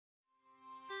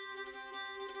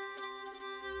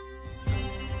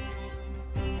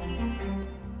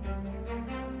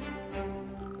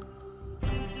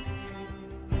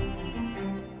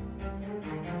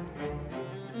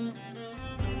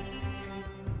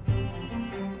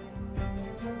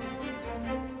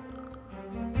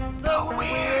The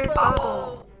Weird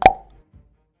Bubble.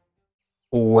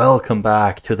 Welcome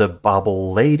back to the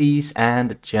bubble, ladies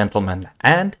and gentlemen,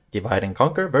 and Divide and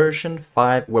Conquer version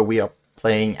 5, where we are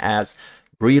playing as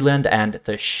Breeland and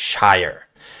the Shire.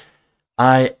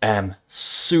 I am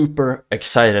super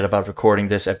excited about recording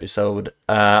this episode.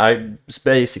 I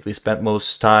basically spent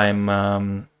most time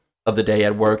of the day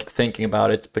at work thinking about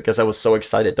it because I was so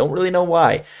excited. Don't really know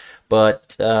why,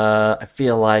 but I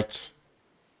feel like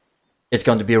it's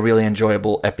going to be a really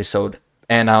enjoyable episode.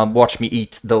 And watch me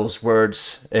eat those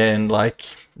words in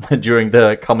during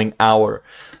the coming hour.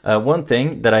 One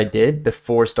thing that I did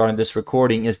before starting this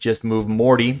recording is just move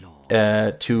Morty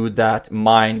to that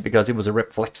mine because it was a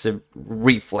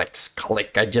reflex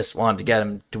click. I just wanted to get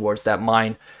him towards that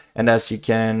mine. And as you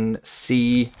can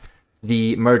see,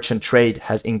 the merchant trade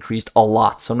has increased a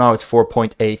lot. So now it's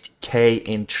 4.8k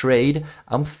in trade.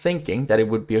 I'm thinking that it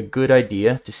would be a good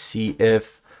idea to see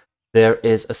if there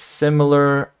is a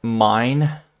similar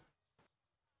mine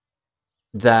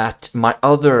that my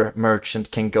other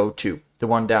merchant can go to. The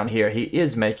one down here. He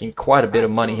is making quite a bit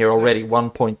of money here already,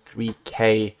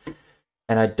 1.3k.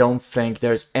 And I don't think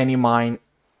there's any mine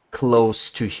close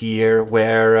to here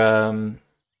where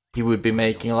he would be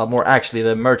making a lot more. Actually,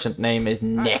 the merchant name is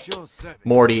Nick.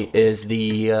 Morty is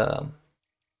the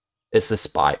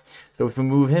spy. So if we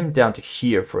move him down to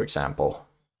here, for example,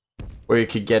 where you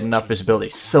could get enough visibility.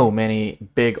 So many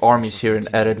big armies here in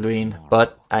Eriador,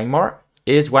 but Angmar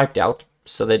is wiped out,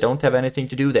 so they don't have anything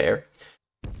to do there.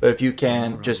 But if you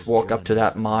can just walk up to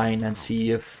that mine and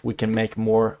see if we can make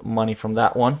more money from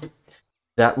that one,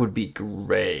 that would be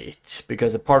great.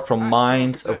 Because apart from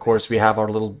mines, of course, we have our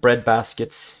little bread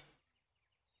baskets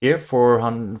here,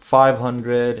 400,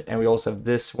 500, and we also have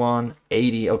this one,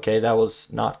 80. Okay, that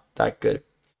was not that good.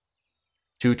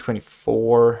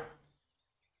 224.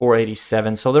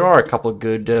 487. So there are a couple of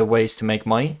good ways to make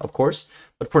money, of course.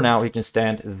 But for now, we can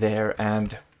stand there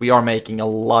and we are making a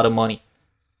lot of money.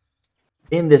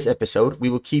 In this episode, we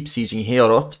will keep sieging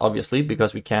Heorot, obviously,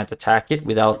 because we can't attack it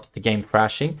without the game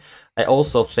crashing. I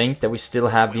also think that we still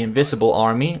have the invisible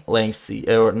army laying siege,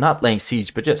 or not laying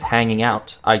siege, but just hanging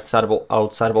out outside of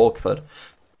Olkford.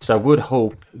 So I would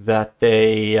hope that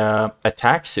they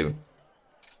attack soon.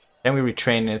 Can we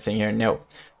retrain anything here? No.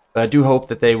 But I do hope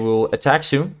that they will attack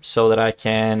soon, so that I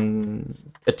can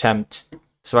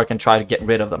try to get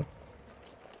rid of them.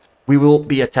 We will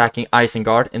be attacking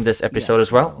Isengard in this episode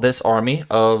as well. This army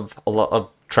of a lot of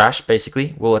trash,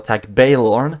 basically, will attack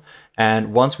Baelorn,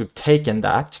 and once we've taken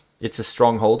that, it's a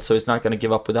stronghold, so it's not going to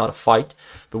give up without a fight.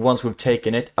 But once we've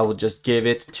taken it, I will just give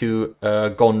it to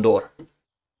Gondor,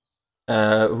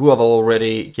 who I've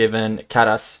already given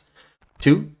Karas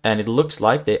to, and it looks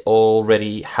like they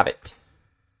already have it.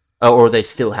 Or they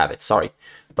still have it, sorry.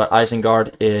 But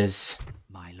Isengard is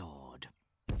My lord.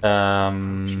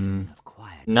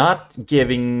 Not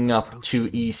giving up too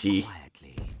easy.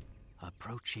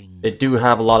 They do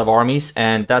have a lot of armies,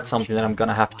 and that's something that I'm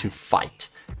gonna have to fight.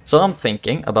 So I'm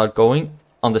thinking about going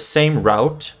on the same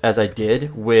route as I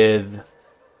did with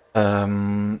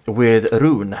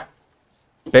Rune.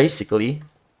 Basically,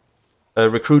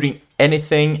 recruiting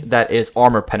anything that is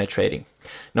armor penetrating,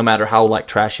 no matter how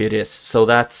trashy it is. So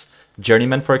that's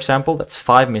Journeyman, for example. That's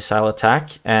 5 missile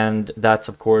attack, and that's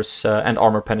of course and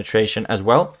armor penetration as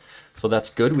well. So that's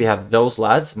good. We have those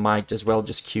lads. Might as well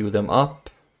just queue them up.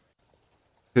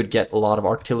 Could get a lot of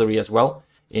artillery as well.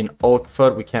 In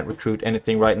Olkford, we can't recruit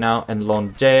anything right now, and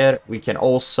Londere, we can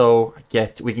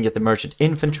get the merchant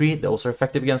infantry. Those are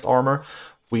effective against armor.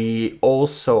 We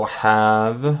also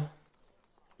have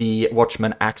the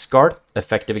Watchman Axe Guard,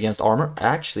 effective against armor.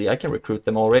 Actually, I can recruit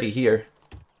them already here.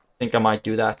 I think I might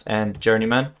do that. And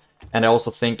Journeyman. And I also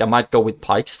think I might go with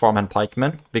Pikes, Farmhand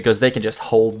Pikemen, because they can just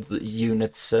hold the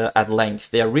units at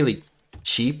length. They are really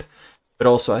cheap, but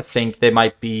also I think they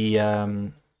might be,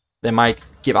 they might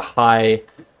give a high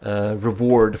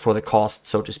reward for the cost,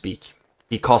 so to speak.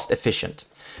 Be cost efficient.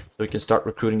 So we can start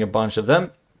recruiting a bunch of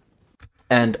them.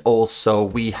 And also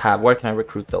we have, where can I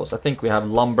recruit those? I think we have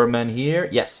Lumbermen here.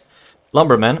 Yes,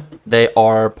 Lumbermen. They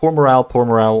are poor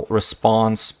morale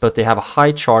response, but they have a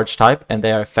high charge type and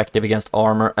they are effective against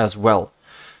armor as well.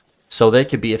 So they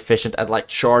could be efficient at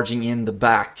charging in the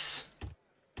backs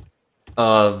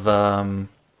of the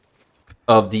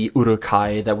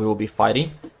Uruk-hai that we will be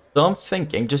fighting. So I'm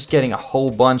thinking just getting a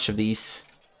whole bunch of these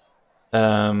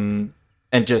and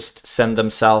just send them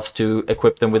south to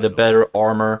equip them with a better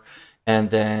armor.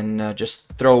 And then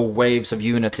just throw waves of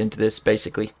units into this,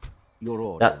 basically.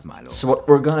 That's what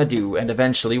we're gonna do. And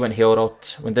eventually, when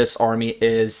this army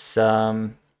is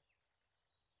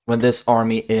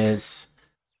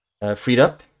freed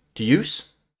up to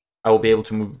use, I will be able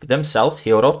to move them south.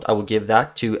 Heorot, I will give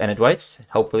that to Enedwaith.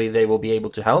 Hopefully they will be able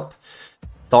to help.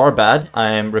 Tharbad,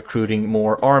 I am recruiting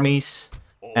more armies.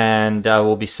 And I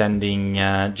will be sending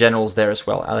generals there as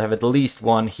well. I'll have at least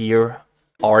one here,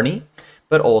 Arnie.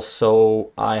 But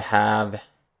also I have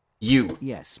you.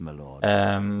 Yes, my lord.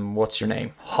 What's your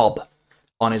name? Hob.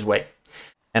 On his way.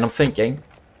 And I'm thinking,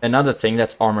 another thing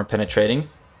that's armor penetrating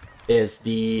is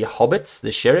the hobbits,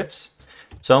 the sheriffs.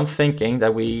 So I'm thinking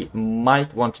that we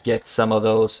might want to get some of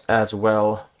those as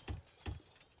well.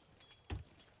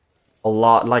 A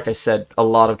lot, like I said, a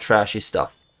lot of trashy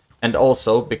stuff. And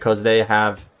also, because they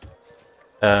have,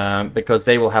 because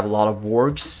they will have a lot of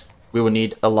wargs, we will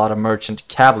need a lot of merchant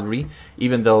cavalry.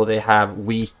 Even though they have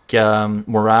weak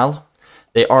morale,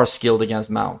 they are skilled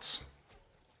against mounts.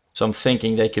 So I'm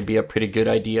thinking they could be a pretty good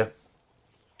idea.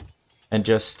 And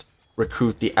just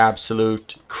recruit the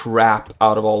absolute crap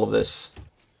out of all of this.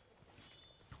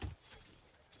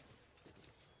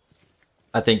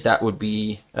 I think that would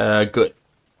be good.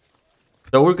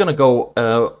 So we're gonna go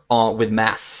on with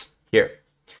mass here.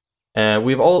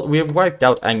 We have wiped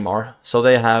out Angmar, so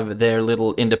they have their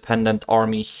little independent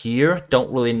army here.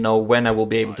 Don't really know when I will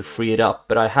be able to free it up,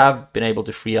 but I have been able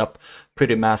to free up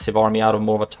pretty massive army out of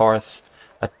Morvatarth.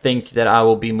 I think that I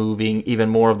will be moving even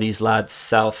more of these lads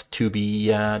south. To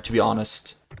be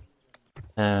honest,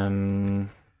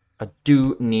 I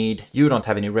do need. You don't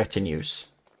have any retinues.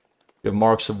 You have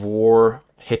marks of war,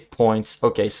 hit points.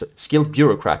 Okay, so skilled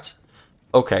bureaucrat.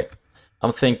 Okay,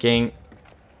 I'm thinking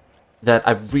that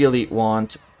I really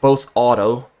want both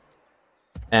Otto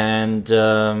and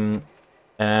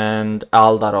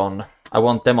Aldaron. I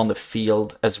want them on the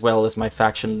field as well as my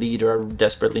faction leader. I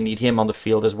desperately need him on the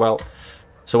field as well.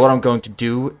 So what I'm going to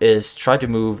do is try to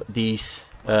move these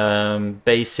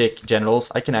basic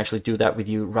generals. I can actually do that with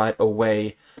you right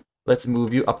away. Let's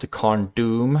move you up to Karn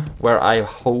Doom, where I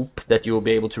hope that you will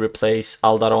be able to replace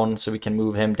Aldaron, so we can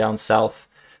move him down south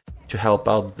to help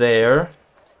out there.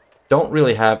 Don't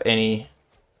really have any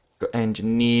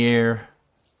engineer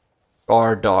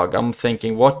guard dog. I'm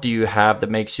thinking, what do you have that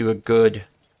makes you a good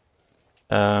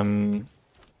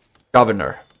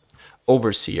governor?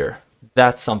 Overseer.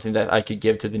 That's something that I could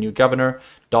give to the new governor.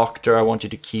 Doctor, I want you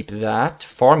to keep that.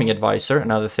 Farming advisor,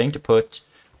 another thing to put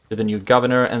to the new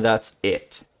governor, and that's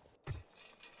it.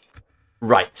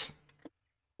 Right.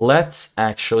 Let's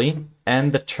actually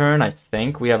end the turn, I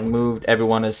think. We have moved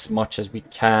everyone as much as we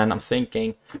can. I'm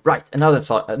thinking... Right, another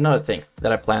thing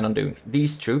that I plan on doing.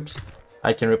 These troops,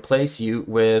 I can replace you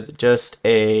with just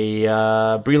a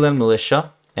Breeland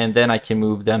militia, and then I can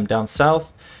move them down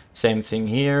south. Same thing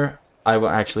here. I will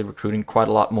actually recruiting quite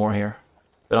a lot more here.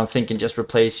 But I'm thinking just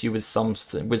replace you with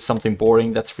something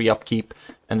boring that's free upkeep,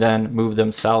 and then move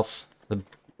them south. The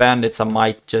bandits I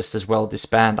might just as well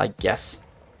disband, I guess.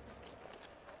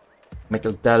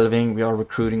 Metal delving, we are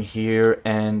recruiting here,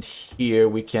 and here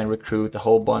we can recruit a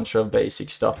whole bunch of basic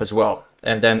stuff as well.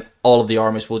 And then all of the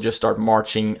armies will just start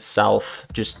marching south.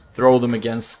 Just throw them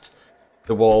against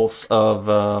the walls of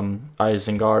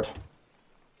Isengard.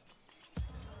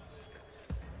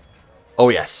 Oh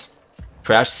yes,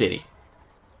 Trash City.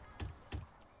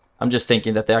 I'm just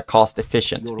thinking that they are cost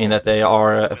efficient in that they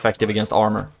are effective against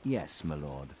armor. Yes, my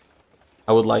lord.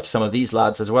 I would like some of these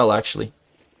lads as well, actually.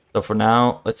 So for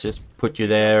now, let's just put you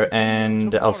there,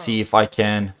 and I'll see if I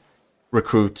can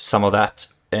recruit some of that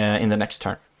in the next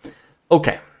turn.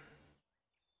 Okay.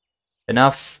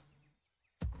 Enough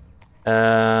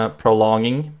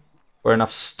prolonging, or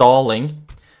enough stalling.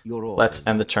 Let's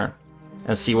end the turn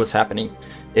and see what's happening.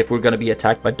 If we're going to be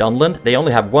attacked by Dunland, they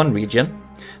only have one region.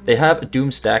 They have a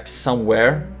Doomstack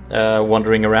somewhere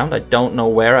wandering around. I don't know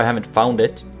where, I haven't found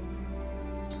it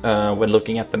when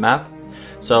looking at the map.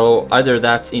 So either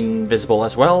that's invisible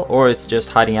as well, or it's just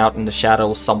hiding out in the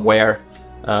shadows somewhere,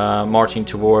 marching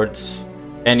towards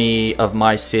any of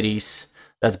my cities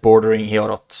that's bordering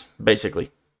Heorot,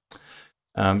 basically.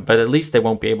 But at least they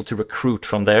won't be able to recruit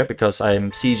from there, because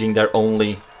I'm sieging their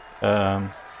only...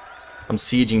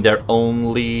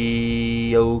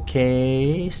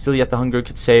 Okay, still yet the hunger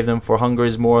could save them, for hunger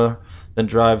is more than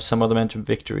drives some of them into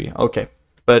victory. Okay,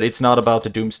 but it's not about the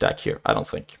Doomstack here, I don't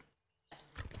think.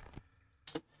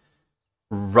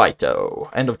 Righto,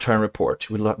 end of turn report.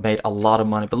 We made a lot of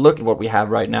money, but look at what we have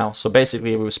right now. So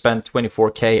basically we spent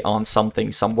 24k on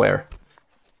something somewhere.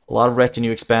 A lot of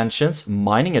retinue expansions.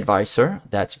 Mining advisor,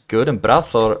 that's good. And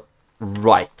Brathor,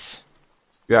 right.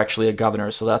 You're actually a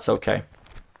governor, so that's okay.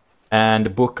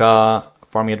 And Buka,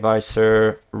 farming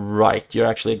advisor, right. You're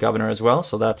actually a governor as well,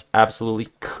 so that's absolutely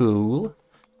cool.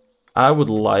 I would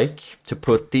like to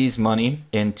put these money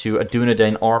into a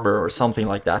Dunedain armor or something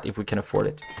like that, if we can afford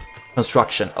it.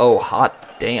 Construction. Oh,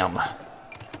 hot damn.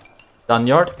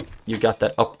 Dunyard, you got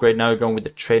that upgrade. Now you're going with the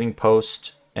trading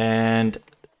post. And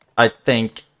I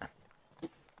think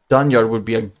Dunyard would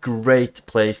be a great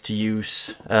place to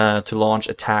use to launch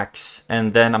attacks.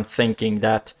 And then I'm thinking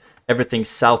that everything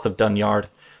south of Dunyard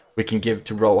we can give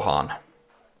to Rohan.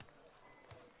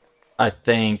 I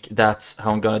think that's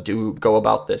how I'm gonna go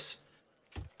about this.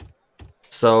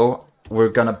 So we're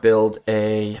gonna build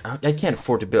a... I can't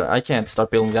afford to build... I can't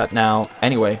start building that now.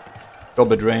 Anyway,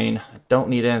 Goba Drain. Don't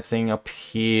need anything up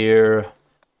here.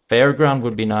 Fairground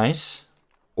would be nice.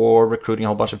 Or recruiting a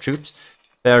whole bunch of troops.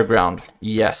 Fairground,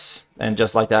 yes. And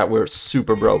just like that, we're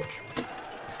super broke.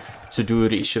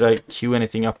 Suduri, should I queue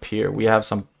anything up here? We have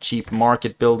some cheap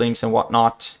market buildings and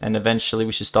whatnot. And eventually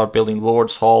we should start building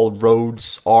Lord's Hall,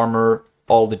 roads, armor,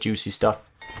 all the juicy stuff.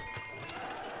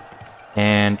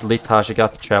 And Litage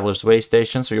got the Traveler's Way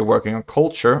station, so you're working on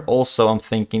culture. Also, I'm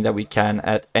thinking that we can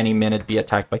at any minute be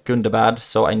attacked by Gundabad,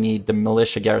 so I need the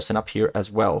militia garrison up here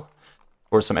as well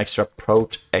for some extra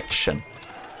protection.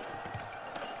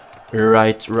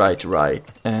 Right.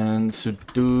 And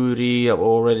Suduri, I've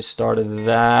already started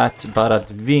that.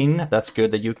 Baradvin, that's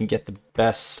good that you can get the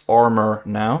best armor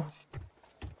now.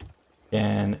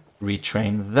 And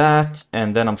retrain that.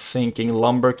 And then I'm thinking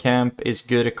Lumber Camp is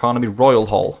good economy. Royal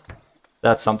Hall.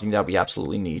 That's something that we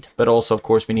absolutely need. But also, of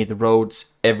course, we need the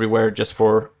roads everywhere just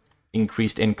for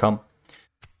increased income.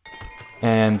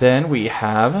 And then we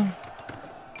have...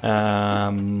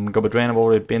 Gobadrain, I've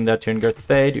already been there. Tungert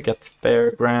Thade, you get the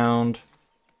Fairground.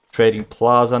 Trading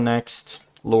Plaza next.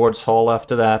 Lord's Hall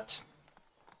after that.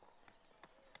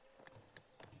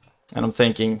 And I'm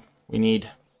thinking we need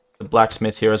the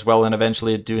blacksmith here as well. And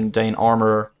eventually a Dunedain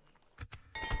armorer.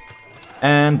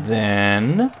 And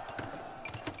then...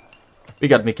 we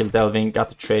got Mikkel Delving, got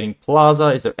the Trading Plaza.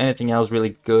 Is there anything else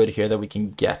really good here that we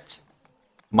can get?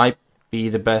 Might be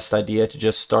the best idea to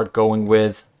just start going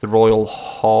with the Royal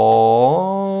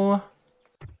Hall.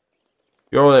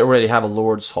 We already have a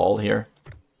Lord's Hall here.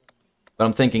 But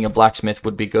I'm thinking a blacksmith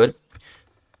would be good.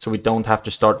 So we don't have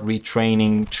to start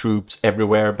retraining troops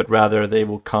everywhere, but rather they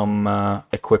will come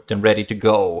equipped and ready to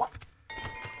go.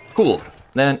 Cool.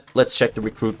 Then let's check the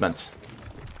recruitment.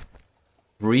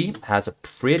 Bree has a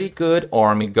pretty good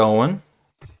army going.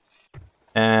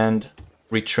 And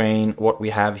retrain what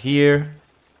we have here.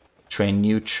 Train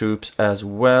new troops as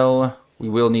well. We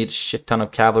will need a shit ton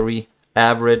of cavalry.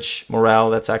 Average morale,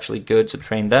 that's actually good, so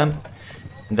train them.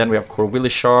 And then we have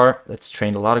Corwillishar, that's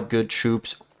trained a lot of good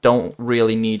troops. Don't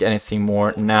really need anything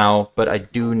more now, but I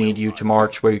do need you to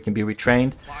march where you can be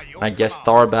retrained. I guess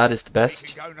Tharbad is the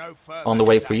best on the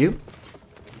way for you.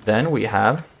 Then we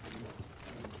have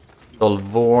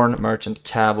Dolvorn Merchant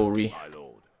Cavalry.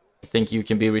 I think you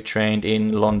can be retrained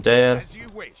in Londere.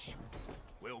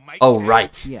 Oh,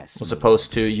 right. Yes. I was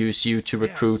supposed to use you to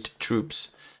recruit troops.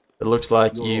 It looks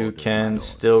like you can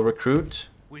still recruit.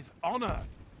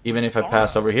 Even if I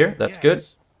pass over here, that's good.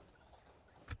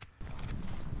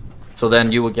 So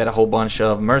then you will get a whole bunch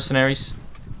of mercenaries.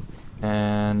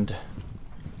 And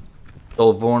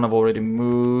Dolvorn I've already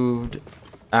moved.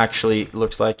 Actually,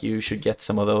 looks like you should get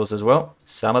some of those as well.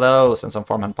 Some of those and some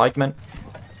farmhand pikemen.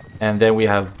 And then we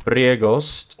have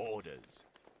Bregost.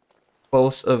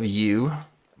 Both of you.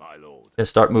 Let's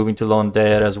start moving to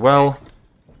Londere as well.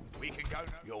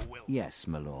 Yes,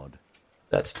 my lord.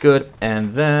 That's good.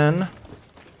 And then...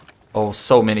 oh,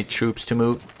 so many troops to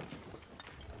move.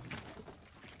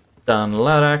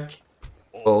 Dunlarak.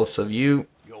 Both of you.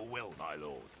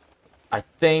 I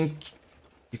think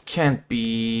you can't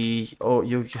be... oh,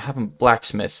 you haven't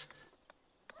blacksmith.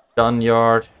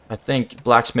 Dunyard. I think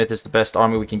blacksmith is the best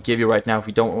army we can give you right now if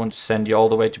we don't want to send you all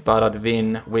the way to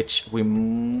Baradvin, which we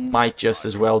might just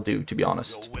as well do, to be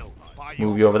honest.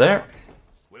 Move you over there.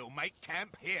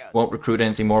 Won't recruit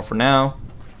anything more for now.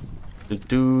 The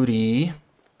duty.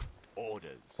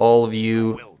 All of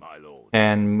you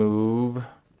can move.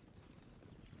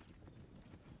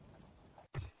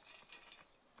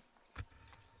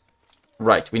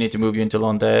 Right, we need to move you into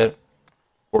Londere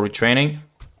for retraining.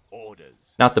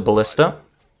 Not the ballista,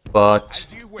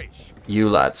 but you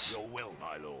lads.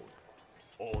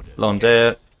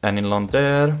 Londere, and in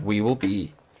Londere we will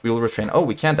retrain. Oh,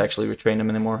 we can't actually retrain them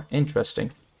anymore.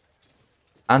 Interesting.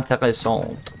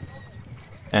 Intéressant.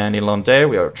 And in Londere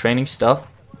we are training stuff.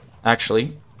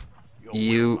 Actually,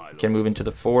 you can move into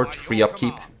the fort, free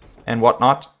upkeep and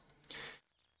whatnot.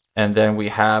 And then we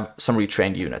have some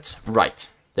retrained units. Right,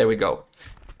 there we go.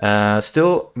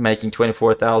 Still making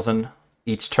 24,000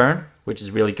 each turn, which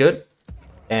is really good.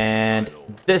 And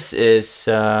this is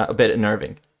a bit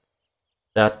unnerving.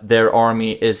 That their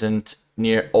army isn't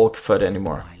near Oakfoot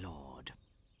anymore. My lord.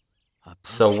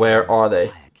 So where are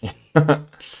they?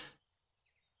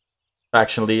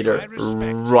 Faction leader.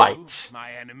 Right.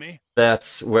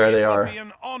 That's where they are.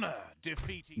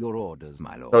 Your orders,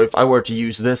 my lord. So if I were to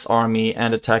use this army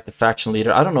and attack the faction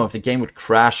leader, I don't know if the game would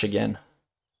crash again.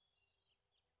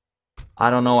 I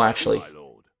don't know, actually.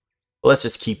 Let's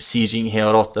just keep sieging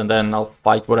Heorot, and then I'll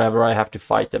fight whatever I have to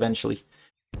fight eventually.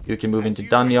 You can move into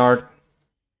Dunyard.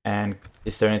 And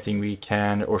is there anything we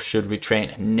can or should we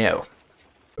train? No.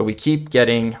 But we keep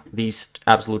getting these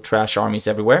absolute trash armies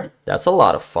everywhere. That's a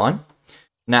lot of fun.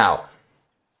 Now,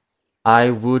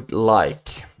 I would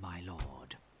like... My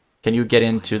lord. Can you get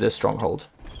into the stronghold?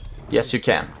 Yes, you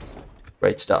can.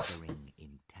 Great stuff.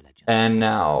 And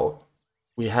now,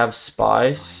 we have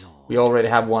spies. We already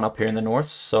have one up here in the north,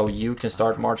 so you can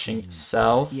start marching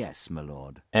south. Yes, my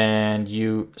lord. And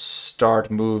you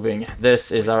start moving. This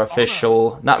is our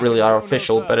official, not really our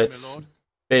official, but it's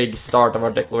big start of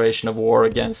our declaration of war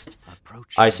against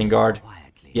Isengard.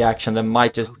 The action that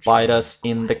might just bite us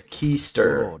in the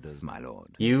keister.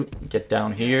 You get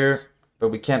down here, but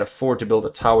we can't afford to build a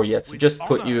tower yet, so just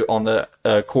put you on the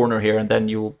corner here and then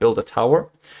you build a tower.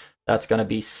 That's gonna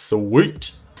be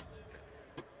sweet.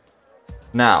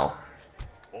 Now,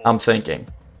 I'm thinking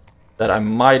that I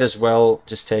might as well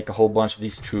just take a whole bunch of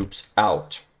these troops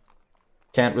out.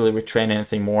 Can't really retrain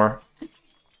anything more.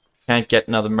 Can't get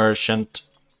another merchant.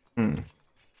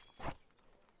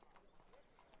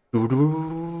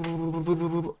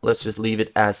 Let's just leave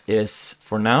it as is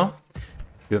for now.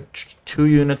 You have 2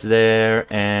 units there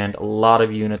and a lot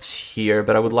of units here,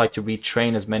 but I would like to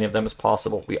retrain as many of them as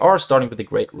possible. We are starting with the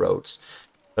Great Roads.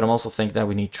 But I'm also thinking that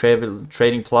we need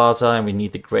trading plaza and we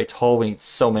need the Great Hall. We need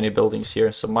so many buildings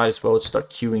here, so might as well start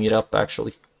queuing it up,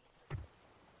 actually.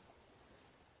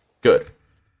 Good.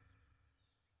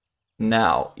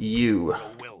 Now, you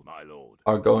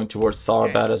are going towards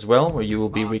Tharbad as well, where you will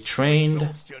be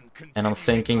retrained. And I'm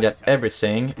thinking that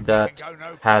everything that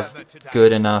has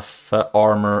good enough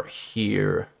armor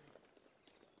here.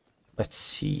 Let's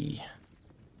see.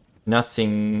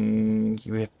 Nothing...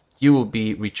 You will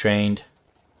be retrained.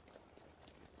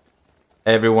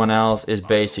 Everyone else is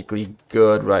basically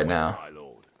good right now.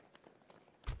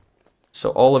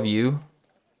 So all of you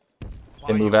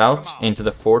can move out into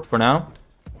the fort for now.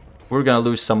 We're gonna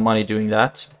lose some money doing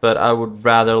that, but I would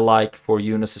rather like for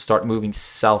units to start moving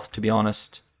south, to be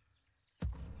honest.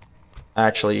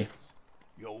 Actually,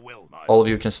 all of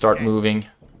you can start moving.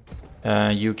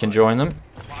 You can join them.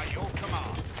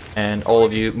 And all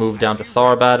of you move down to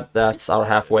Tharbad. That's our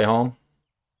halfway home.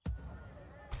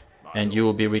 And you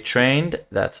will be retrained.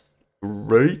 That's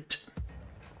great.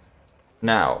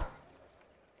 Now,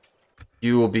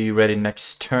 you will be ready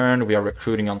next turn. We are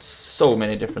recruiting on so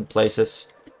many different places.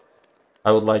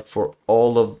 I would like for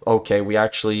all of... Okay, we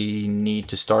actually need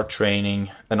to start training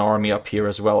an army up here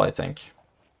as well, I think.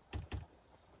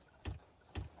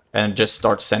 And just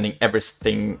start sending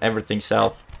everything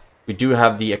south. We do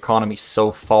have the economy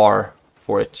so far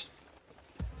for it.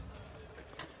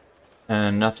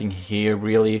 And nothing here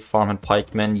really. Farm and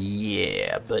pikemen,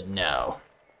 yeah, but no.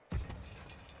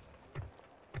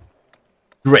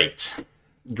 Great.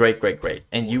 Great.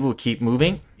 And you will keep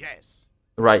moving? Yes.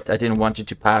 Right, I didn't want you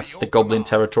to pass the goblin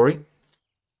territory.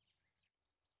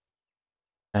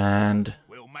 And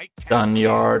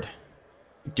Dunyard.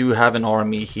 We do have an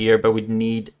army here, but we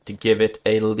need to give it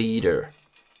a leader.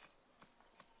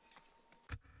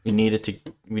 We need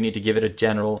to give it a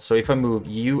general. So if I move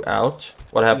you out,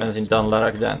 what happens in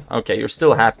Dunlarak then? Okay, you're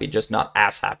still happy, just not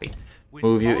as happy.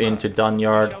 Move you into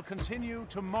Dunyard.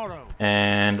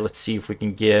 And let's see if we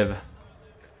can give...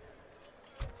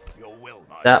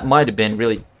 That might have been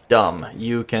really dumb.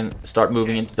 You can start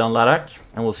moving into Dunlarak,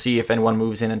 and we'll see if anyone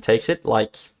moves in and takes it,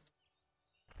 like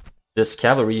this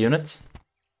cavalry unit.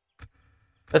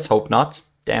 Let's hope not.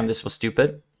 Damn, this was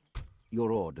stupid.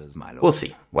 Your orders, my lord. We'll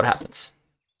see what happens.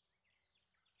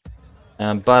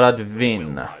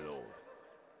 Baradvin.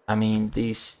 I mean,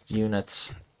 these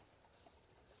units...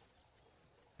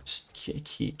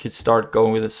 He could start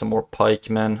going with some more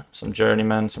pikemen, some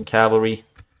journeymen, some cavalry.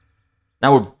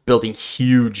 Now we're building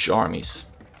huge armies.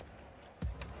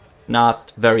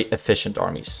 Not very efficient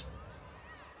armies.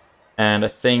 And I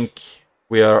think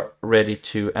we are ready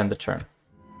to end the turn.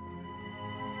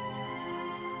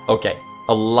 Okay,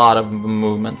 a lot of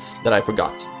movements that I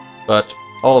forgot. But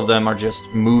all of them are just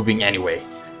moving anyway.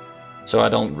 So I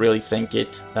don't really think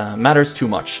it matters too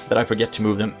much that I forget to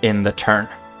move them in the turn.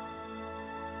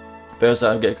 Because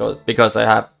I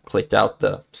have clicked out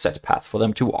the set path for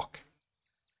them to walk.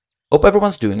 Hope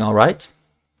everyone's doing all right.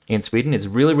 In Sweden, it's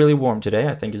really, really warm today.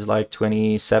 I think it's like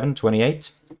 27,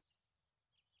 28.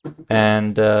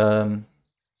 And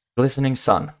glistening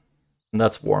sun. And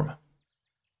that's warm.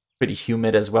 Pretty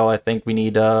humid as well. I think we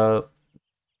need some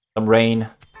rain.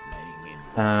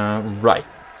 Right.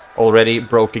 Already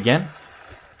broke again.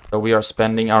 So we are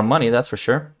spending our money, that's for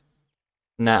sure.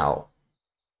 Now,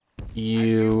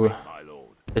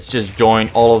 let's just join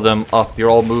all of them up. You're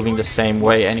all moving the same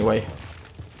way anyway.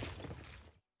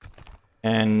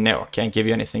 And no, can't give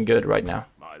you anything good right now.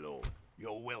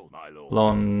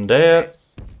 Londere.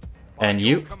 And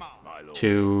you.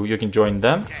 You can join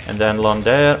them. And then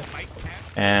Londere.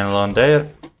 And Londere.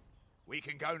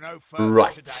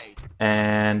 Right.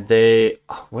 And they...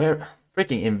 where?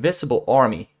 Freaking invisible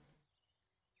army.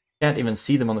 Can't even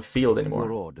see them on the field anymore.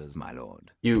 Your orders, my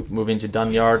lord. You move into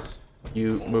Dunyard.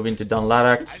 You move into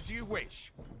Dunlarak. As you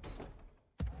wish.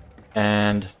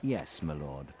 And Yes, my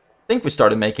lord. I think we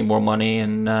started making more money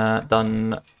in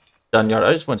Dunyard.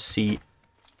 I just want to see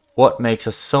what makes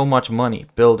us so much money.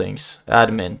 Buildings.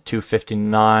 Admin,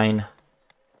 259.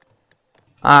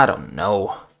 I don't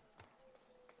know.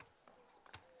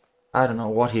 I don't know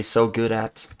what he's so good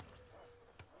at.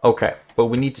 Okay, but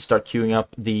we need to start queuing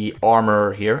up the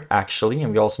armor here, actually.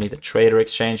 And we also need the trader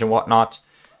exchange and whatnot.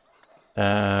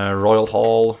 Royal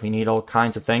Hall, we need all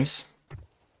kinds of things.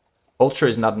 Culture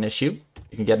is not an issue.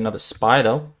 You can get another spy,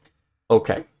 though.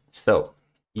 Okay, so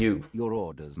you... Your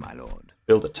orders, my lord.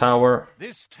 Build a tower.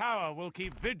 This tower will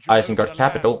keep vigil. Isengard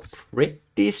capital,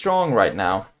 pretty strong right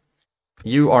now.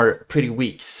 You are pretty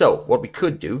weak. So, what we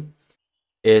could do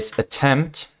is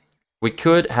attempt... We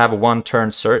could have a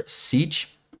one-turn siege.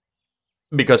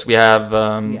 Because we have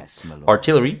Yes, my lord.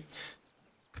 artillery.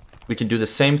 We can do the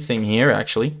same thing here,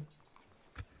 actually.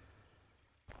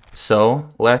 So,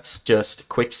 let's just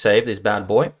quick save this bad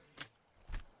boy.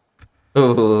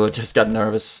 Ooh, just got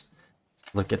nervous.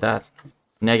 Look at that.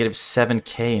 Negative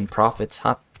 7k in profits.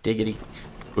 Hot diggity.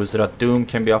 Sûzat Doom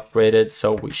can be upgraded,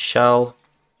 so we shall.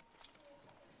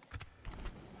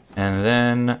 And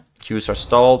then, queues are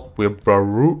stalled. We're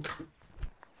Baruch.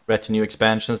 Retinue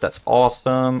expansions, that's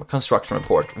awesome. Construction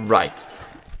report, right.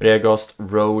 Regost,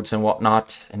 roads and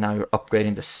whatnot. And now you're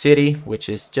upgrading the city, which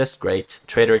is just great.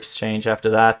 Trader exchange after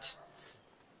that.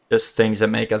 Just things that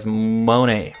make us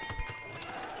money.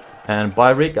 And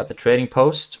Byrig got the trading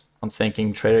post. I'm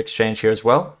thinking trader exchange here as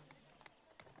well.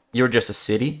 You're just a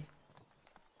city.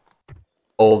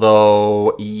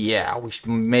 Although, yeah, we should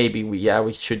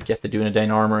get the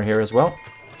Dunedain armor here as well.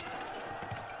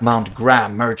 Mount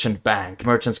Graham, Merchant Bank,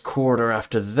 Merchant's Quarter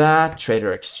after that,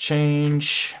 Trader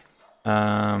Exchange,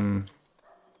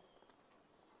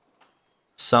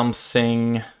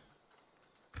 something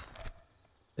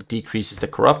that decreases the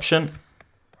corruption.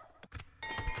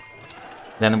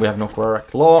 Then we have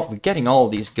Nokorak Law. We're getting all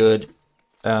these good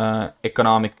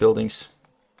economic buildings.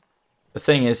 The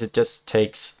thing is, it just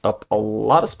takes up a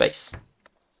lot of space.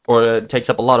 Or it takes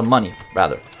up a lot of money,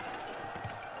 rather.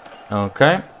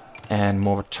 Okay. And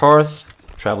more Tarth,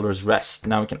 Traveler's Rest.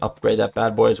 Now we can upgrade that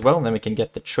bad boy as well. And then we can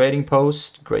get the trading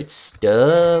post. Great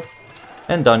stuff.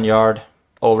 And Dunyard,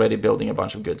 already building a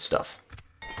bunch of good stuff.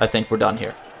 I think we're done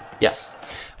here. Yes.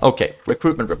 Okay,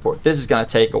 recruitment report. This is going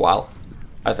to take a while,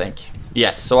 I think.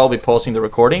 Yes, so I'll be pausing the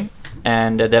recording.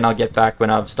 And then I'll get back when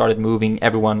I've started moving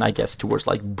everyone, I guess, towards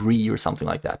like Bree or something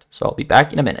like that. So I'll be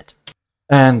back in a minute.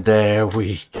 And there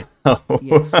we go.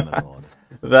 Yes, my lord.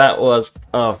 That was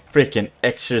a freaking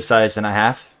exercise and a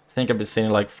half. I think I've been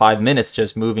sitting like 5 minutes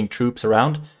just moving troops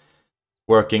around.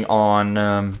 Working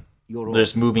on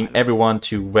just moving everyone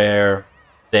to where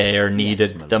they're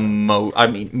needed the most. I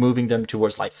mean, moving them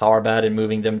towards like Tharbad and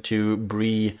moving them to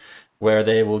Bree where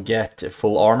they will get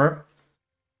full armor.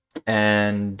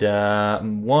 And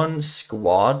one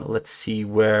squad, let's see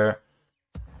where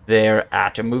they're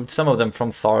at. I moved some of them from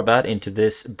Tharbad into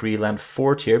this Breeland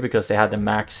fort here because they had the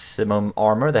maximum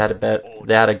armor. They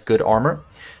had a good armor,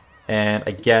 and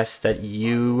I guess that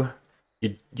you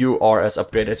are as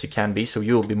upgraded as you can be, so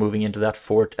you'll be moving into that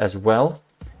fort as well.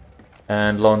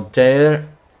 And Londere,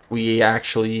 we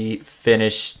actually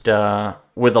finished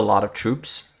with a lot of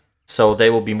troops, so they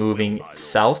will be moving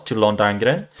south to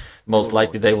Londangren. Most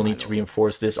likely, they will need to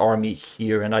reinforce this army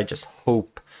here, and I just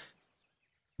hope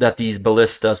that these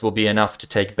ballistas will be enough to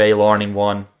take Baelorn in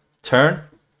one turn,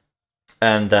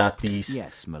 and that these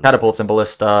catapults and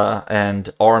ballista and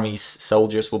armies,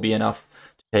 soldiers will be enough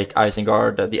to take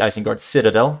Isengard, the Isengard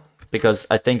Citadel, because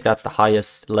I think that's the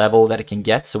highest level that it can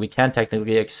get, so we can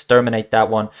technically exterminate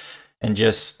that one and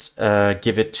just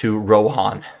give it to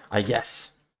Rohan, I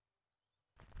guess.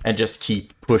 And just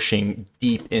keep pushing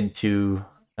deep into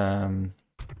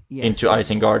into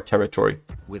Isengard territory.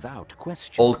 Without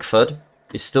question. Olkford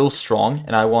is still strong,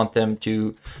 and I want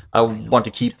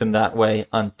to keep them that way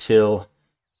until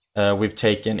we've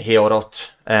taken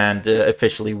Heorot and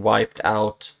officially wiped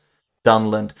out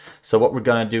Dunland. So what we're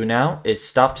gonna do now is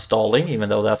stop stalling, even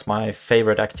though that's my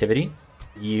favorite activity.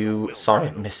 Sorry,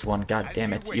 I missed one, god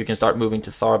damn it. You can start moving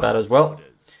to Tharbad as well.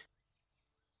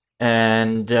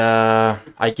 And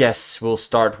I guess we'll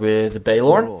start with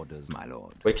Baelorn. Orders, my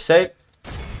lord. Quick save.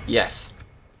 Yes.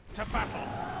 To battle.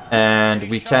 And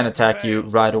we can attack you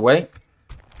right away.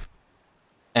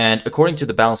 And according to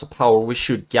the balance of power, we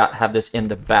should have this in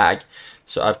the bag.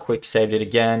 So I've quick saved it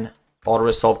again.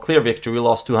 Auto-resolve, clear victory. We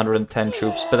lost 210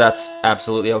 troops, but that's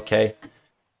absolutely okay.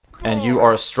 And you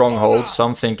are a stronghold, so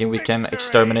I'm thinking we can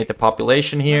exterminate the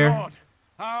population here. Lord,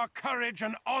 our courage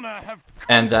and honor have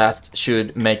And that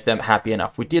should make them happy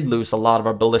enough. We did lose a lot of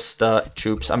our ballista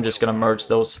troops. I'm just going to merge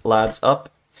those lads up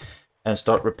and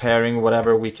start repairing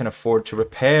whatever we can afford to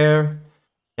repair.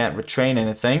 Can't retrain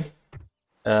anything.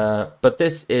 But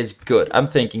this is good. I'm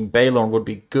thinking Baelorn would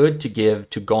be good to give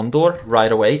to Gondor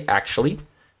right away, actually.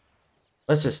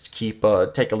 Let's just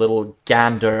take a little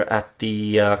gander at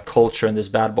the culture in this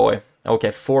bad boy. Okay,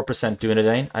 4%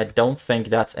 Dunedain. I don't think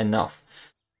that's enough.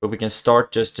 But we can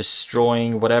start just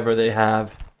destroying whatever they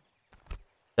have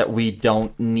that we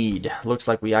don't need. Looks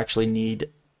like we actually need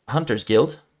Hunter's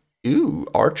Guild. Ooh,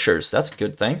 archers. That's a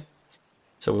good thing.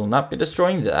 So we'll not be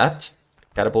destroying that.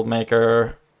 Catapult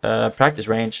maker, practice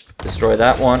range. Destroy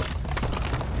that one.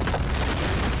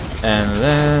 And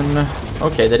then...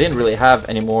 Okay, they didn't really have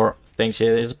any more things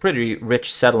here. There's a pretty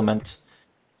rich settlement.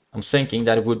 I'm thinking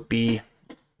that it would be...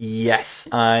 Yes,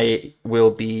 I will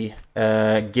be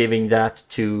giving that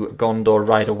to Gondor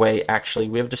right away, actually.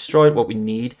 We have destroyed what we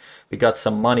need. We got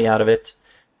some money out of it.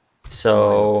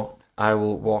 So I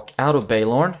will walk out of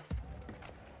Baelorn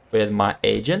with my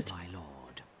agent. My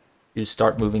lord. You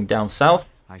start moving down south.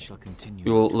 I shall continue.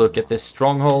 You will look at this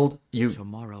stronghold. You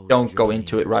Tomorrow's don't go journey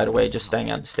into it right away. Just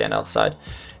stand outside.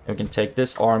 And we can take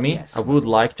this army. I would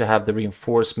like to have the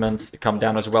reinforcements come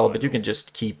down as well, but you can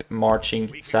just keep marching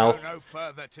we can south. go no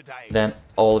further today. Then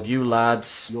all of you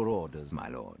lads Your orders, my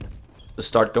lord. to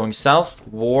start going south.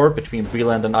 War between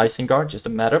Breeland and Isengard. Just a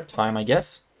matter of time, I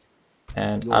guess.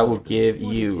 And Your I will orders. give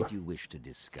What is you... it you wish to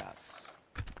discuss?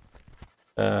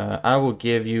 I will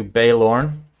give you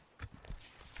Baelorn.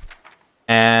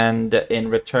 And in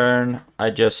return, I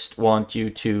just want you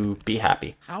to be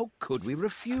happy. How could we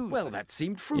refuse? Well, that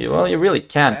seemed fruitful. Well, you really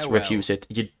can't Farewell. refuse it.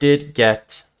 You did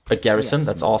get a garrison, Yes,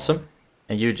 that's my awesome.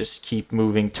 And you just keep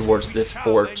moving towards We this shall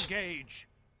fort. engage.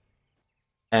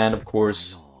 And of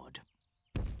course, My lord.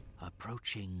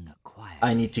 Approaching quiet.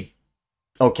 I need to...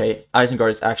 Okay,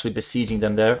 Isengard is actually besieging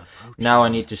them there. Now I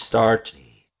need to start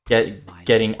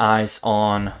getting eyes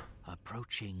on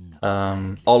Approaching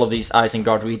all of these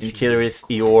Isengard region. Kirith,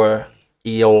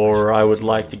 Eor, I would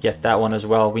like to get that one as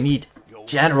well. We need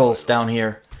generals down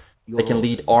here. They can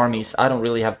lead armies. I don't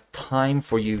really have time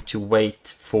for you to wait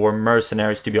for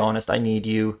mercenaries, to be honest. I need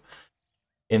you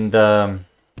in the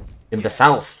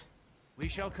south. We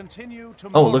shall continue Oh,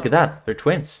 tomorrow. look at that. They're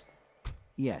twins.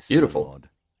 Yes, Beautiful. my lord.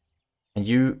 And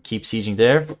you keep sieging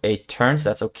there for 8 turns.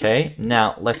 That's okay.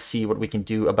 Now, let's see what we can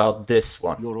do about this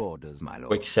one. Your orders, my lord.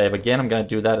 Quick save again. I'm going to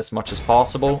do that as much as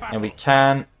possible. And we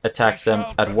can attack them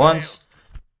at once.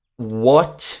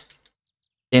 What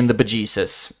in the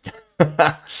bejesus?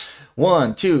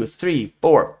 1, 2, 3,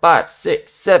 4, 5,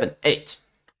 6, 7, 8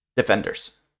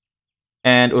 defenders.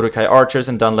 And Uruk-hai archers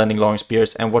and Dunlending long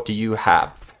spears. And what do you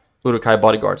have? Uruk-hai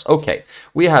bodyguards. Okay,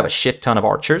 we have a shit ton of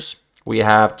archers. We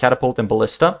have catapult and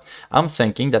ballista. I'm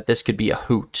thinking that this could be a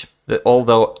hoot. That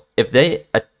although if they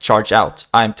charge out,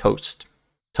 I'm toast.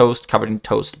 Toast covered in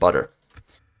toast butter.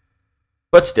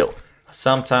 But still,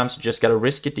 sometimes you just gotta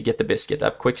risk it to get the biscuit.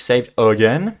 I've quick saved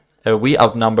again. We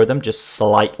outnumber them just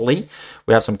slightly.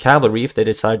 We have some cavalry if they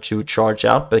decide to charge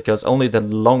out, because only the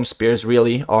long spears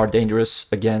really are dangerous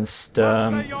against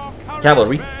Muster your courage,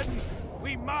 cavalry. men.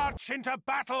 We march into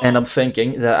battle. And I'm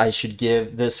thinking that I should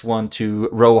give this one to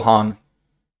ROHAN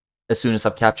as soon as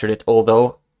I've captured it,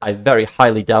 although I very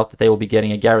highly doubt that they will be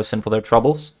getting a garrison for their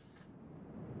troubles.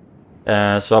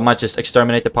 So I might just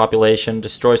exterminate the population,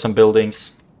 destroy some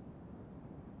buildings,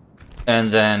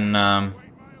 and then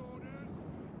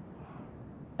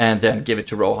give it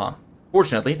to ROHAN.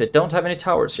 Fortunately, they don't have any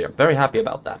towers here. Very happy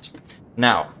about that.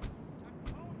 Now,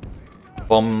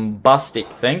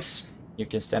 bombastic things. You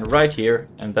can stand right here,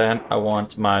 and then I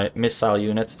want my missile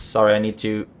units. Sorry, I need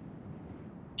to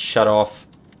shut off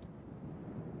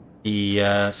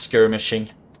the skirmishing.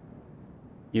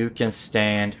 You can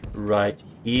stand right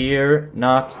here.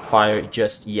 Not fire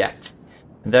just yet.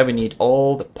 And then we need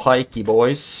all the pikey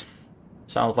boys.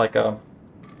 Sounds like a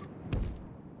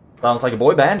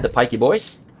boy band, the pikey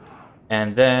boys.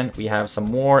 And then we have some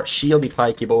more shieldy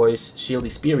pikey boys,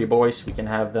 shieldy speary boys. We can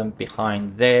have them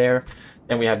behind there.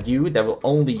 Then we have you that we'll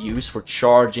only use for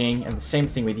charging. And the same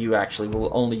thing with you, actually.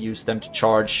 We'll only use them to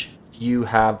charge. You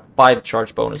have 5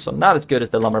 charge bonus, so not as good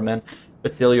as the lumbermen,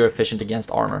 but still you're efficient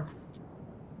against armor.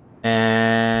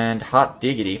 And hot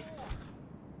diggity.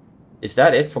 Is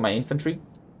that it for my infantry?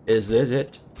 Is this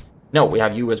it? No, we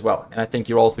have you as well. And I think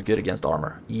you're also good against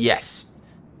armor. Yes.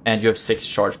 And you have 6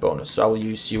 charge bonus, so I will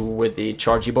use you with the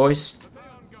chargy boys.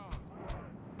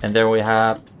 And there we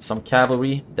have some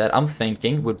cavalry that I'm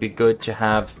thinking would be good to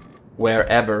have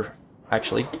wherever,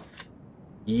 actually.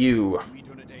 You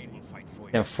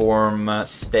can form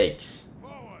stakes.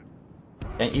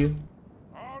 Can't you?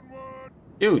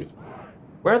 Dude,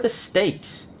 where are the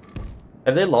stakes?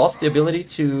 Have they lost the ability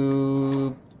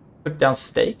to put down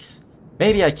stakes?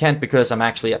 Maybe I can't because I'm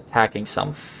actually attacking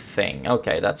something.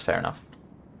 Okay, that's fair enough.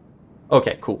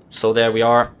 Okay, cool. So there we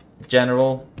are.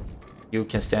 General, you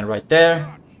can stand right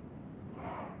there.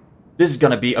 This is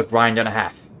gonna be a grind and a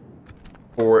half.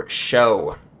 For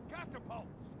show.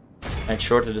 Make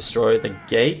sure to destroy the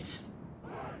gate.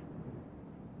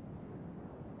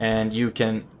 And you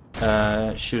can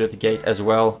shoot at the gate as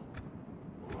well.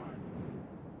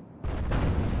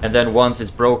 And then once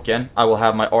it's broken, I will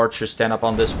have my archers stand up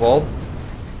on this wall.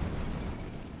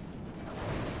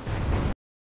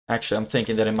 Actually, I'm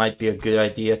thinking that it might be a good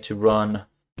idea to run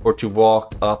or to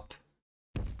walk up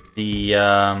the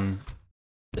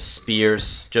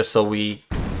spears, just so we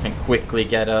can quickly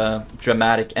get a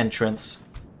dramatic entrance.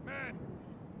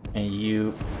 And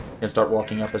you can start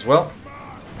walking up as well.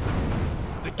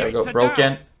 There we go,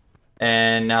 broken.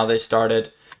 And now they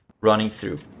started running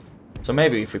through. So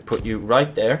maybe if we put you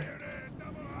right there.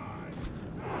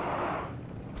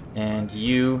 And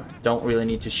you don't really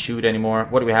need to shoot anymore.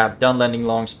 What do we have? Dunlending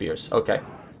long spears. Okay.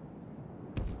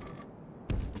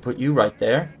 Put you right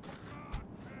there.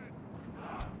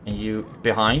 And you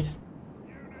behind.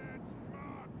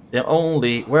 The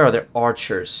only... Where are their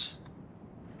archers?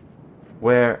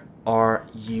 Where are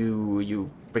you, you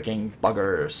freaking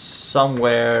buggers?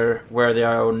 Somewhere where they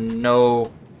are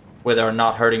where they are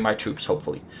not hurting my troops,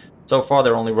 hopefully. So far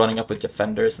they're only running up with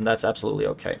defenders, and that's absolutely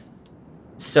okay.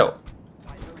 So,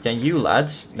 can you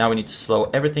lads, now we need to slow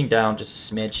everything down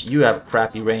just a smidge. You have a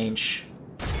crappy range,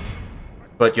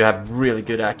 but you have really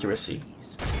good accuracy.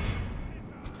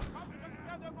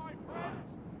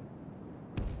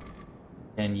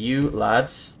 And you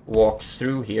lads walk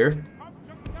through here.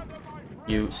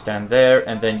 You stand there,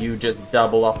 and then you just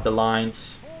double up the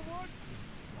lines.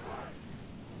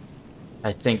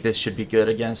 I think this should be good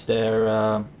against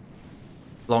their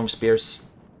long spears.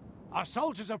 Our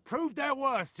soldiers have proved their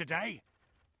worth today.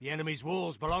 The enemy's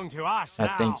walls belong to us now.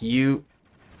 I think you...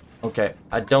 Okay,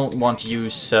 I don't want to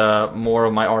use more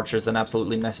of my archers than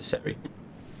absolutely necessary.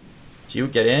 So you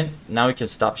get in, now we can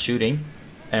stop shooting,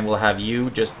 and we'll have you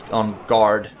just on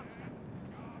guard.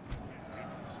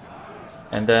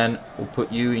 And then we'll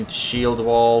put you into shield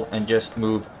wall and just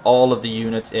move all of the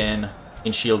units in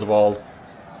shield wall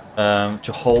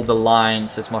to hold the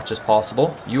lines as much as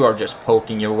possible. You are just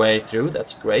poking your way through,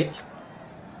 that's great.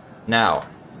 Now,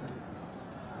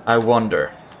 I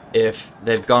wonder if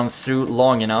they've gone through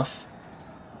long enough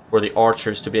for the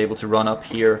archers to be able to run up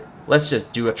here. Let's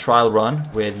just do a trial run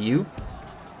with you.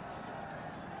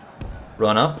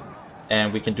 Run up,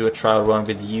 and we can do a trial run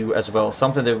with you as well.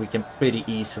 Something that we can pretty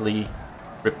easily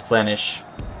replenish.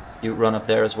 You run up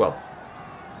there as well.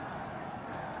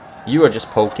 You are just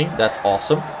poking, that's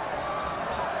awesome.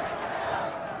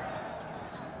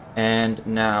 And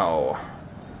now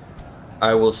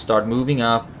I will start moving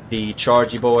up the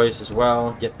chargy boys as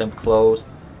well, get them close.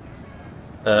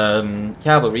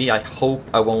 Cavalry, I hope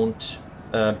I won't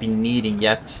be needing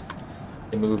yet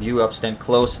to move you up, stand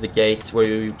close to the gates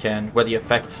where the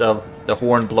effects of the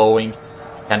horn blowing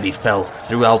can be felt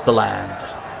throughout the land.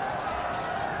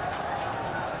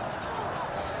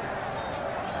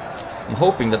 I'm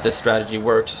hoping that this strategy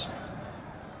works.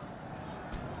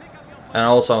 And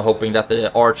also I'm hoping that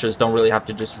the archers don't really have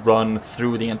to just run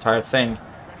through the entire thing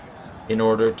in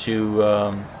order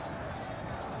to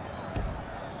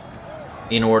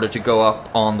go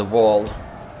up on the wall.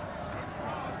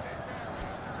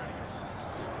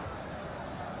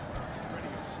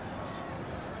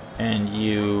 And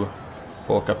you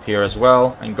walk up here as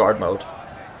well in guard mode.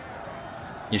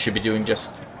 You should be doing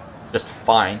just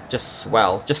fine, just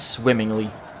swell, just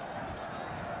swimmingly.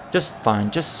 Just fine,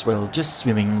 just swell, just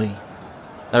swimmingly.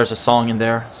 There's a song in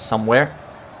there somewhere.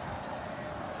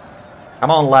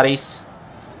 Come on, laddies.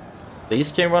 Please,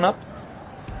 can you run up?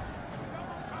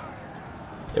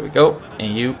 There we go.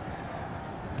 And you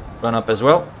run up as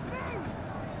well.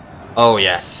 Oh,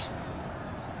 yes.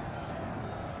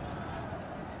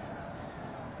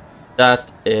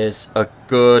 That is a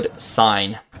good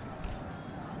sign.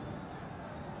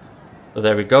 So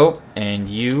there we go. And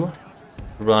you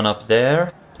run up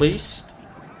there, please.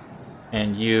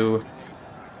 And you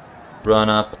run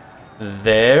up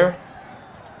there.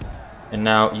 And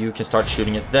now you can start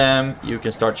shooting at them. You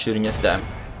can start shooting at them.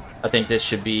 I think this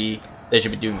should be... They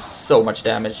should be doing so much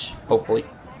damage, hopefully.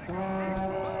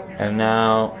 And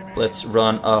now let's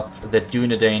run up the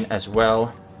Dunedain as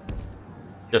well.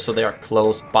 Just so they are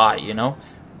close by, you know?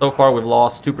 So far we've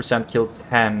lost 2%, killed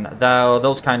 10.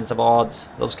 Those kind of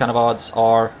odds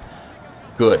are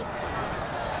good.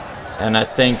 And I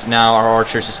think now our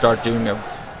archers should start doing a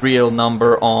real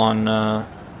number on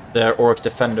their orc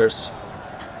defenders.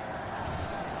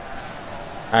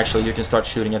 Actually, you can start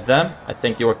shooting at them. I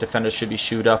think the orc defenders should be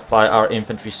shooed up by our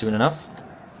infantry soon enough.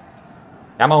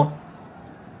 Come on.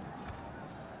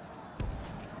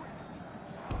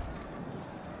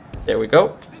 There we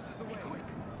go.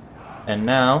 And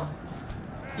now,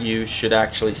 you should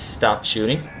actually stop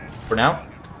shooting for now.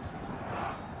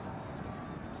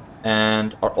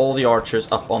 And are all the archers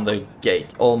up on the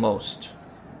gate? Almost.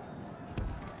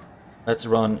 Let's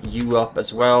run you up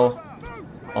as well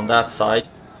on that side.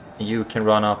 You can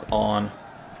run up on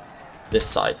this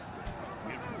side.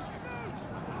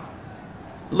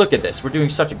 Look at this. We're doing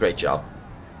such a great job.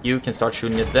 You can start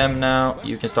shooting at them now.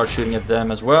 You can start shooting at them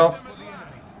as well.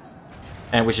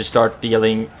 And we should start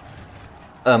dealing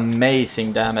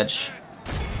amazing damage.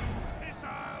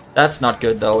 That's not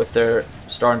good though if they're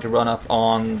starting to run up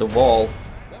on the wall.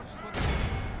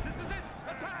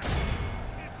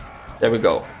 There we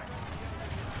go.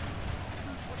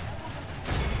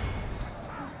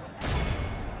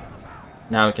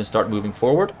 Now we can start moving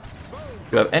forward. Do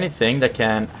you have anything that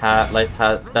can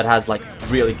that has like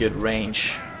really good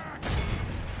range?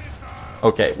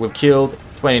 Okay, we've killed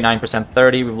 29%,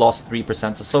 30. We've lost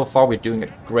 3%. So far we're doing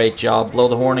a great job. Blow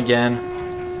the horn again.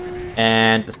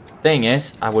 And the thing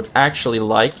is, I would actually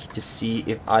like to see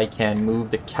if I can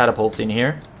move the catapults in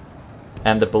here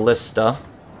and the ballista.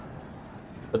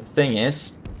 But the thing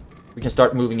is, we can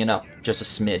start moving it up just a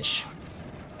smidge.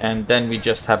 And then we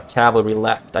just have cavalry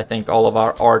left. I think all of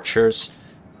our archers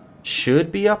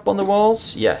should be up on the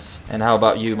walls. Yes. And how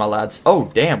about you, my lads? Oh,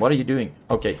 damn, what are you doing?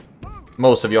 Okay.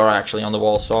 Most of you are actually on the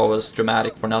wall, so I was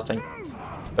dramatic for nothing.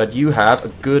 But you have a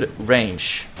good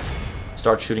range.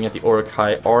 Start shooting at the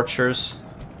Uruk-hai archers.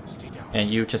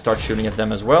 And you can start shooting at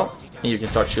them as well. And you can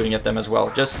start shooting at them as well.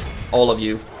 Just all of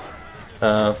you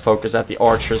focus at the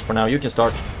archers for now. You can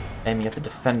start aiming at the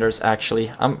defenders,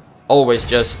 actually. I'm always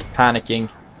just panicking.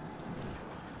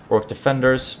 Orc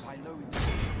defenders.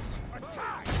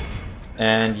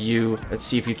 And you, let's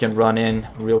see if you can run in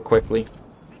real quickly.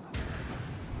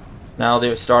 Now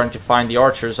they're starting to find the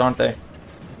archers, aren't they?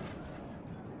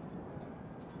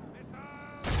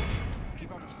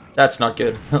 That's not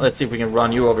good. Let's see if we can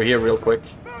run you over here real quick.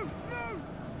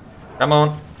 Come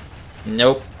on.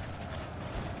 Nope.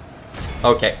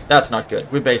 Okay, that's not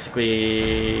good. We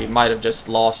basically might have just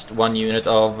lost one unit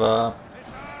of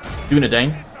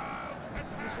Dunedain.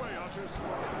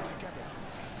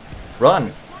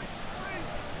 Run.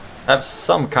 Have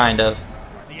some kind of...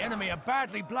 The enemy are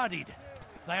badly bloodied.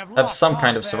 They have some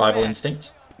kind of survival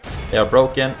instinct. They are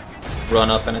broken. Run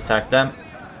up and attack them.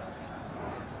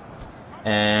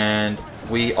 And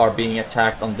we are being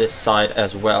attacked on this side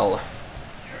as well.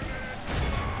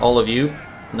 All of you,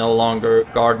 no longer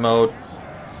guard mode.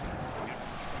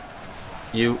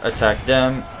 You attack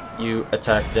them. You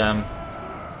attack them.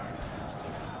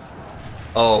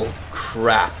 Oh,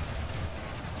 crap.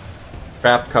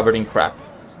 Crap covered in crap.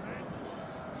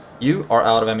 You are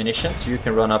out of ammunition, so you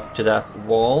can run up to that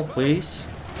wall, please.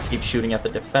 Keep shooting at the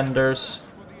defenders.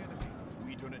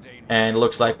 And it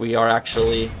looks like we are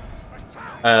actually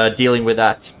dealing with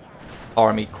that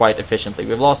army quite efficiently.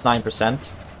 We've lost 9%.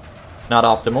 Not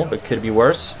optimal, but could be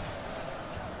worse.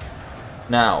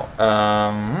 Now,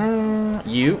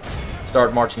 you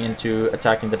start marching into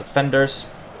attacking the defenders.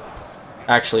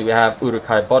 Actually, we have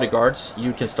Uruk-hai bodyguards.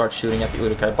 You can start shooting at the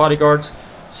Uruk-hai bodyguards.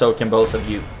 So can both of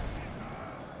you.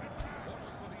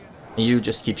 You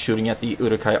just keep shooting at the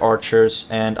Uruk-hai archers.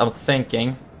 And I'm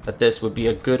thinking that this would be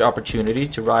a good opportunity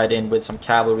to ride in with some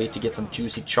cavalry to get some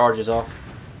juicy charges off.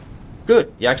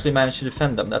 Good. You actually managed to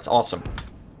defend them. That's awesome.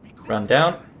 Run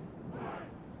down.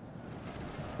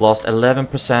 Lost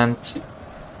 11%.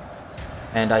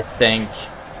 And I think...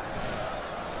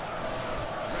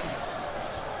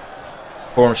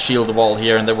 form shield wall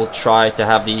here, and they will try to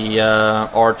have the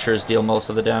archers deal most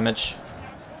of the damage.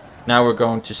 Now we're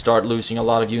going to start losing a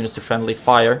lot of units to friendly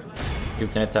fire. You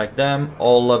can attack them.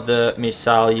 All of the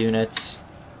missile units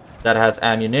that has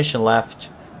ammunition left,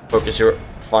 focus your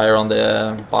fire on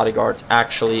the bodyguards.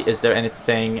 Actually, is there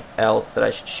anything else that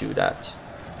I should shoot at?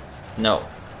 No.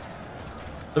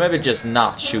 So maybe just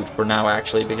not shoot for now,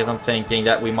 actually, because I'm thinking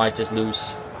that we might just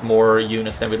lose more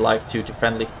units than we'd like to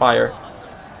friendly fire.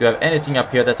 Do you have anything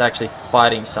up here that's actually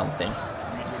fighting something?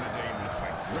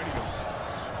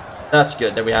 That's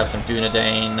good that we have some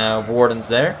Dunedain wardens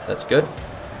there. That's good.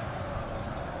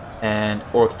 And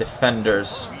orc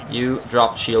defenders. You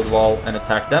drop shield wall and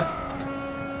attack them.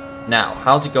 Now,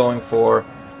 how's it going for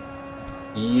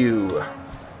you?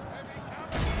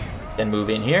 Then move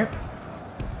in here.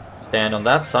 Stand on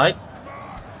that side.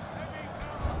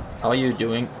 How are you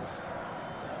doing?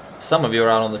 Some of you are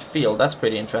out on the field. That's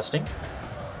pretty interesting.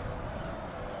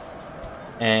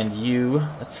 And you,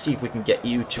 let's see if we can get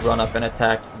you to run up and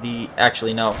attack the...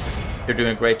 Actually, no. You're doing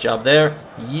a great job there.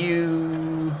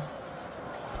 You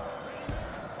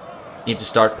need to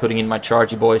start putting in my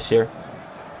chargy boys here.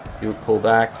 You pull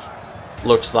back.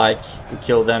 Looks like you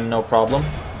kill them, no problem.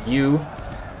 You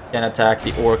can attack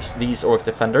the orcs, these orc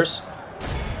defenders.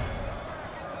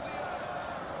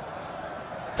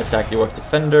 Attack the orc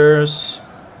defenders.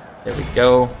 There we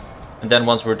go. And then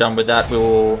once we're done with that, we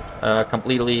will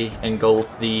completely engulf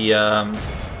the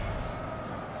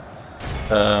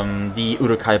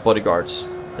Uruk-hai bodyguards.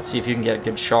 Let's see if you can get a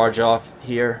good charge off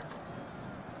here.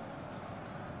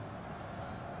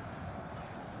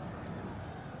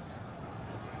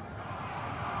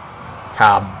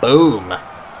 Kaboom!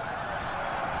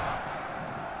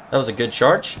 That was a good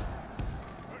charge.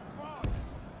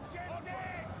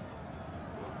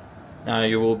 Now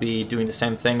you will be doing the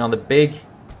same thing on the big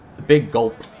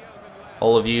gulp.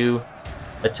 All of you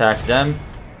attack them.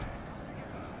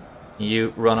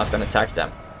 You run up and attack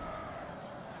them.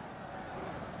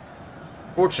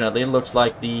 Fortunately, it looks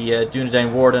like the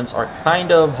Dunedain wardens are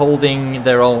kind of holding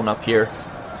their own up here.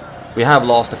 We have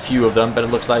lost a few of them, but it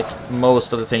looks like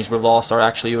most of the things we've lost are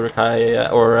actually Uruk-hai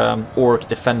or orc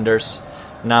defenders.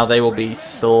 Now they will be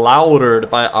slaughtered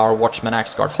by our Watchman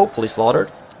Axe Guard. Hopefully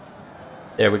slaughtered.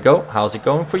 There we go. How's it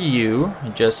going for you?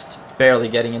 Just barely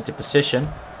getting into position.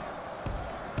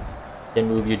 Then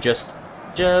move you just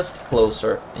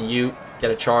closer, and you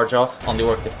get a charge off on the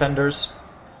orc defenders.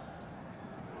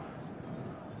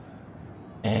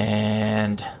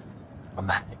 And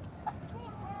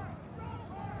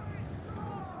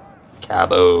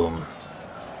kaboom.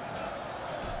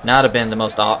 Not have been the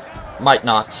most might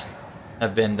not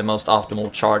have been the most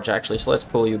optimal charge, actually. So let's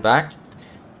pull you back,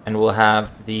 and we'll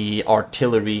have the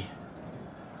artillery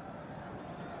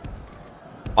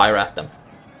fire at them.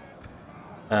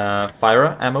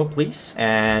 Fire ammo, please.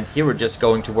 And here we're just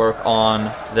going to work on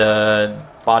the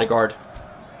bodyguard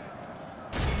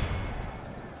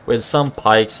with some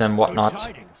pikes and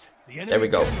whatnot. There we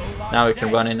go. Now we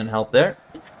can run in and help there.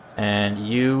 And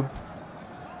you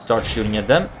start shooting at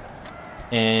them.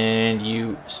 And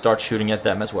you start shooting at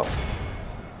them as well.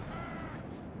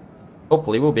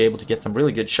 Hopefully we'll be able to get some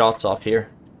really good shots off here.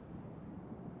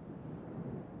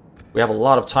 We have a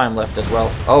lot of time left as well.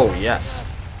 Oh, yes.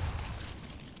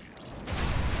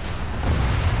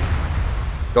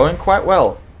 Going quite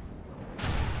well.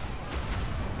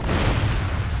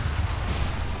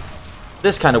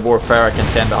 This kind of warfare I can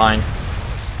stand behind.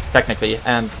 Technically,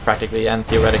 and practically, and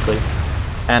theoretically,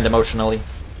 and emotionally.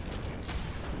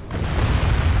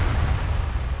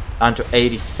 Down to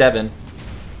 87.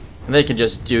 And they can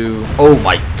just do... Oh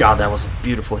my god, that was a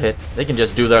beautiful hit. They can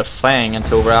just do their thing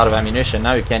until we're out of ammunition.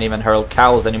 Now you can't even hurl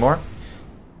cows anymore.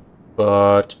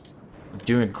 But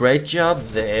doing a great job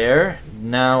there.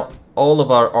 Now all of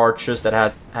our archers that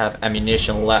have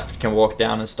ammunition left can walk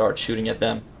down and start shooting at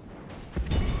them.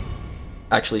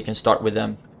 Actually, you can start with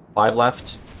them. 5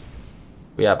 left.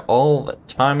 We have all the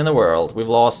time in the world. We've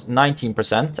lost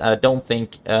 19%. I don't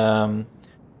think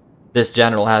this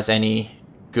general has any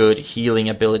good healing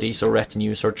abilities or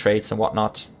retinues or traits and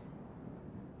whatnot.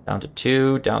 Down to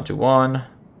 2, down to 1.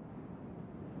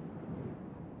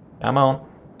 Come on.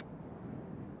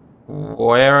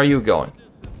 Where are you going?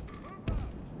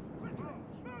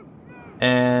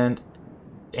 And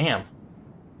damn.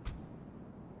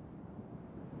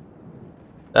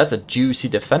 That's a juicy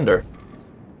defender.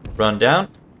 Run down.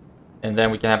 And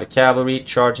then we can have a cavalry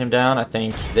charge him down. I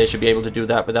think they should be able to do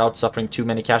that without suffering too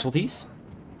many casualties.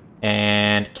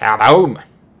 And kaboom!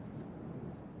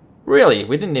 Really?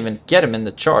 We didn't even get him in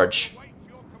the charge.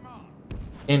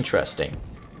 Interesting.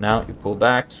 Now you pull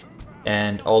back.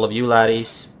 And all of you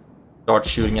laddies, start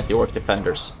shooting at the orc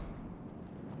defenders.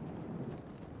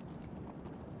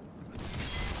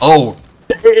 Oh,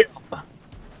 damn!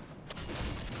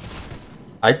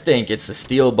 I think it's the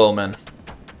steel bowmen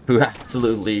who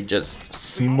absolutely just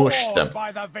smushed them.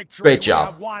 Great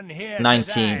job.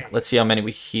 19. Let's see how many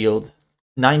we healed.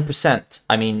 9%.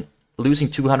 I mean, losing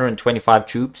 225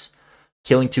 troops,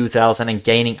 killing 2,000 and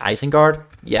gaining Isengard?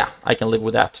 Yeah, I can live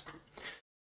with that.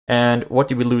 And what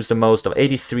did we lose the most of?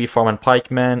 83 farm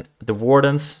pikemen. The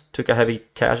wardens took a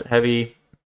heavy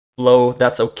blow.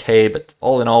 That's okay, but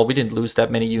all in all, we didn't lose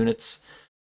that many units.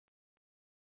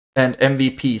 And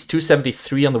MVPs,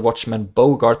 273 on the Watchman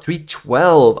Bogart,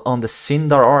 312 on the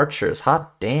Sindar Archers.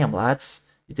 Hot damn, lads.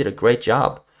 You did a great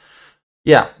job.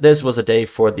 Yeah, this was a day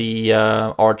for the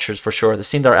Archers for sure. The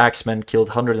Sindar Axemen killed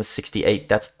 168.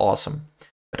 That's awesome.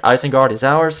 But Isengard is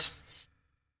ours.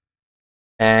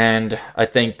 And I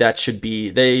think that should be...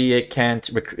 They can't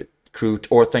recruit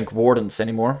Orthanc Wardens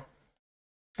anymore.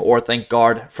 Or Orthanc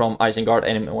Guard from Isengard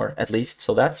anymore, at least.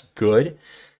 So that's good.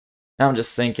 Now I'm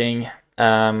just thinking...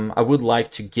 I would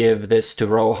like to give this to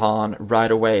Rohan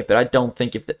right away, but I don't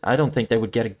think they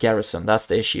would get a garrison. That's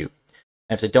the issue.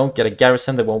 And if they don't get a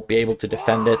garrison, they won't be able to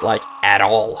defend it like at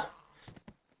all.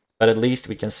 But at least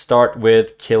we can start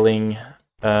with killing,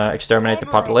 exterminate the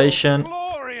population,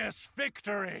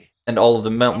 and all of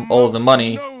the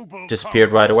money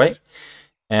disappeared right away.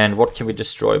 And what can we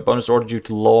destroy? Bonus order due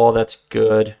to law. That's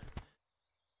good.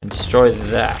 And destroy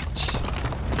that.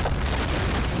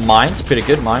 Mines, pretty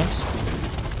good mines.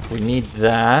 We need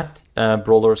that.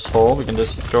 Brawler's Hall. We can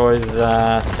destroy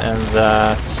that and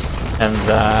that and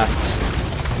that.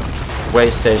 Way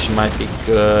Station might be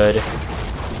good.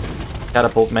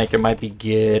 Catapult Maker might be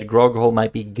good. Grog Hole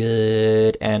might be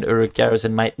good. And Uruk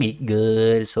Garrison might be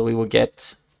good. So we will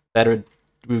get better.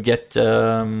 We will get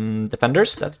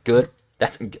defenders. That's good.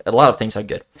 That's a lot of things are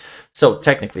good. So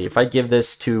technically, if I give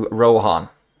this to Rohan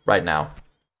right now,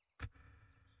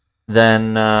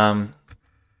 then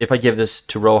if I give this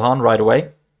to Rohan right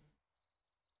away,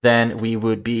 then we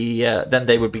would be then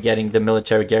they would be getting the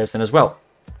military garrison as well.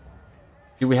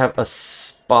 Do we have a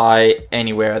spy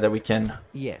anywhere that we can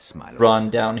run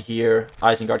down here?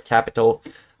 Isengard capital.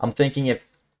 I'm thinking if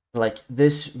like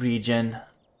this region,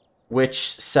 which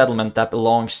settlement that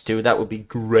belongs to, that would be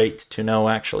great to know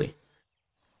actually.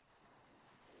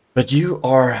 But you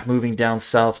are moving down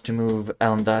south to move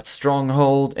on that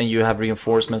stronghold, and you have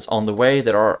reinforcements on the way.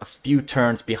 There are a few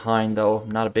turns behind, though.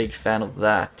 I'm not a big fan of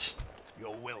that.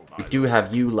 We do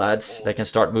have you, lads, that can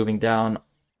start moving down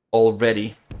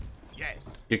already.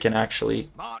 You can actually...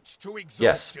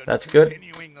 Yes, that's good.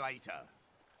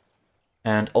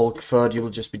 And Olkford, you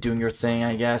will just be doing your thing,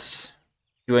 I guess.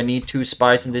 Do I need 2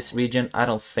 spies in this region? I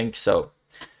don't think so.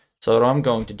 So what I'm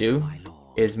going to do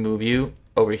is move you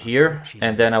over here,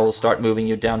 and then I will start moving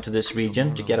you down to this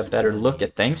region to get a better look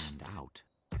at things.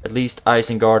 At least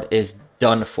Isengard is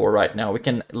done for right now. We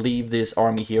can leave this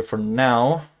army here for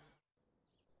now.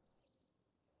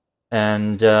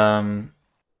 And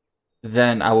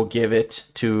then I will give it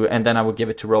to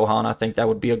Rohan. I think that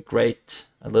would be a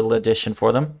little addition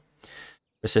for them.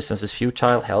 Resistance is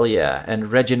futile, hell yeah.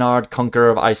 And Reginald, Conqueror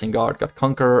of Isengard, got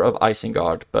Conqueror of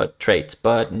Isengard, but traits,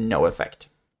 but no effect.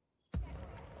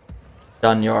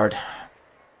 Dunyard.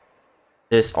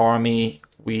 This army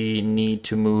we need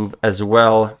to move as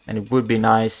well, and it would be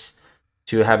nice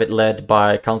to have it led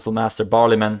by Council Master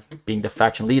Barleyman, being the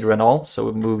faction leader and all. So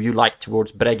we'll move you like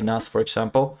towards Bregnas, for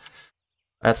example.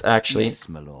 That's actually... Yes,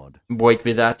 my lord. Wait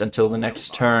with that until the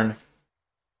next turn.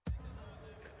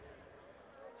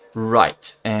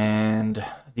 Right, and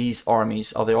these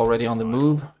armies, are they already on the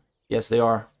move? Yes, they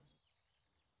are.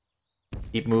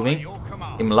 Keep moving.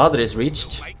 Imladr is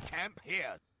reached.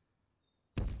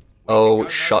 Oh,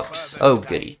 shucks. Oh,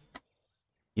 goody.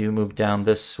 You move down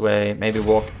this way. Maybe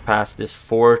walk past this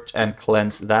fort and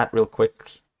cleanse that real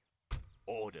quick.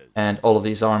 And all of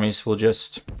these armies will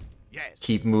just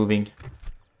keep moving.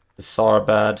 The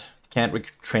Tharbad. Can't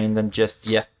retrain them just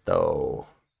yet, though.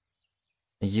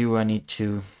 You, I need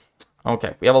to...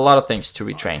 Okay, we have a lot of things to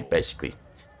retrain, basically.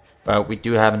 But we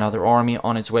do have another army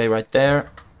on its way right there,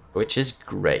 which is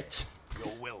great.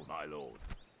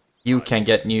 You can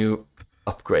get new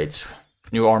upgrades,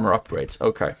 new armor upgrades,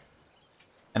 okay.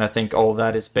 And I think all of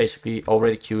that is basically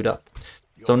already queued up.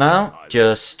 So now,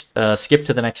 just skip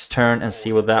to the next turn and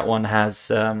see what that one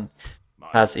has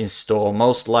installed.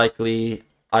 Most likely,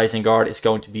 Isengard is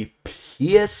going to be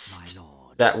pissed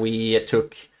that we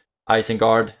took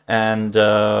Isengard and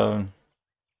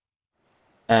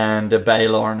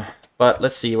Baelorn. But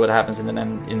let's see what happens in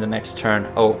the next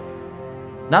turn. Oh,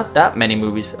 not that many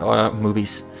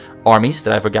armies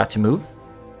that I forgot to move.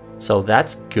 So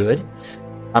that's good.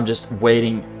 I'm just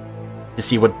waiting to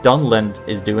see what Dunland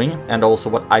is doing, and also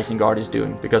what Isengard is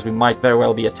doing, because we might very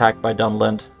well be attacked by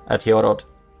Dunland at Heorod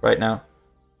right now.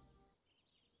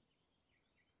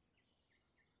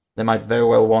 They might very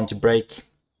well want to break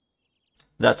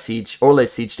that siege, or lay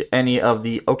siege to any of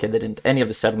the... Okay, they didn't. Any of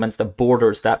the settlements that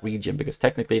borders that region, because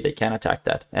technically they can attack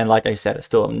that. And like I said, I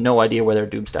still have no idea where their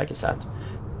Doomstack is at.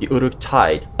 The Uruk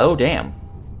Tide. Oh, damn.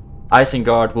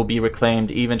 Isengard will be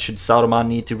reclaimed even should Saruman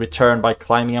need to return by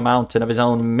climbing a mountain of his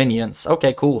own minions.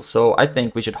 Okay, cool. So I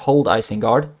think we should hold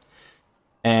Isengard.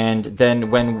 And then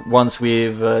once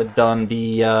we've done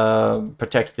the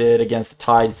protected against the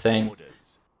tide thing,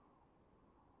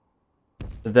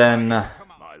 then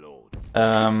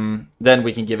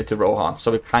we can give it to Rohan.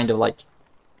 So we kind of like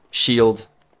shield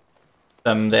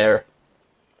them there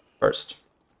first.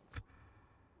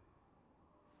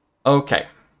 Okay.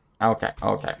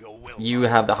 You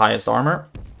have the highest armor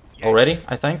already,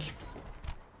 I think.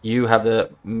 You have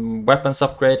the weapons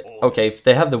upgrade. Okay, if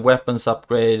they have the weapons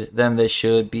upgrade, then they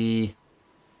should be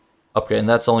upgraded. And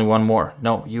that's only one more.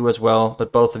 No, you as well.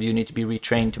 But both of you need to be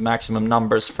retrained to maximum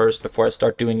numbers first before I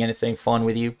start doing anything fun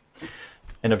with you.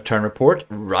 End of turn report.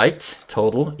 Right.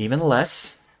 Total, even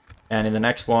less. And in the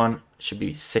next one, it should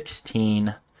be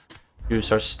 16.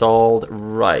 Crews are stalled.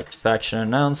 Right. Faction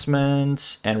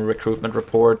announcements and recruitment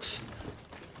reports.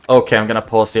 Okay, I'm gonna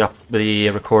pause the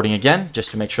recording again,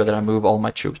 just to make sure that I move all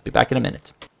my troops. Be back in a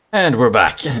minute. And we're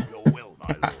back. A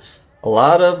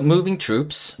lot of moving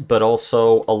troops, but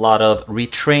also a lot of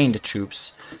retrained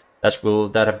troops that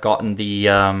have gotten the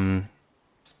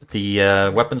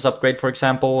weapons upgrade, for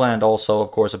example, and also,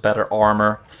 of course, a better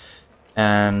armor.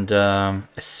 And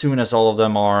as soon as all of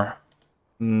them are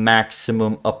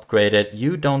maximum upgraded,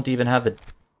 you don't even have a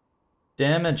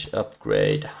damage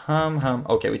upgrade.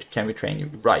 Okay, we can retrain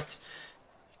you. Right.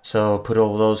 So put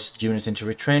all those units into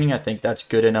retraining. I think that's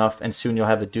good enough. And soon you'll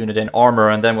have the Dunedain armor,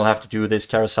 and then we'll have to do this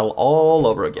carousel all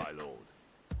over again.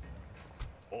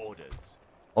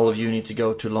 All of you need to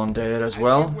go to Londair as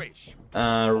well.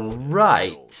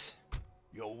 Right.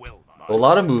 A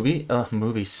lot of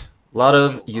movies. A lot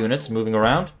of units moving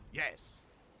around,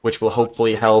 which will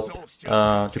hopefully help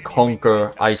to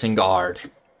conquer Isengard.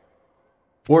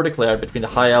 War declared between the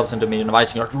High Elves and Dominion of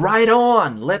Isengard. Right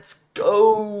on! Let's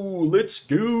go! Let's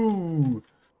go!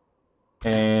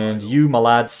 And you, my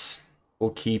lads, will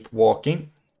keep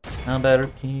walking. I better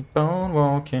keep on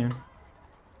walking.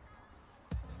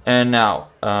 And now,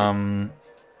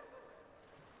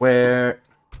 where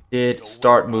did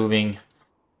start moving?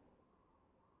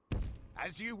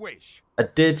 As you wish. I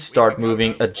did start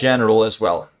moving a general as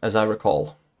well, as I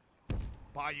recall.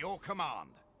 By your command.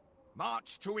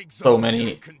 March to So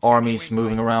many armies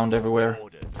moving around everywhere.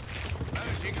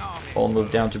 All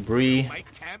moved down to Bree.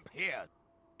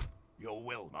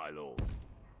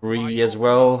 Bree as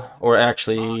well. Or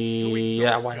actually,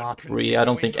 yeah, why not Bree? I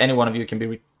don't think any one of you can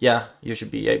be... Yeah, you should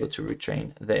be able to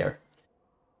retrain there.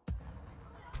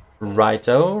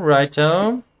 Righto.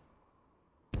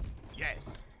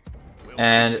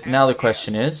 And now the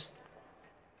question is,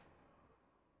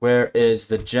 where is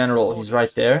the general? He's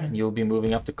right there, and you'll be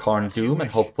moving up to Karn Doom, and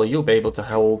hopefully you'll be able to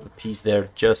hold the peace there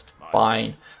just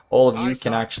fine. All of you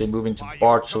can actually move into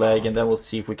Barchleg, and then we'll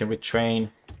see if we can retrain.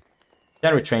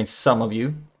 Can retrain some of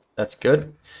you. That's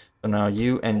good. So now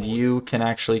you and you can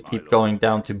actually keep going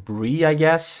down to Bree, I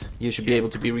guess. You should be able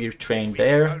to be retrained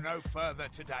there.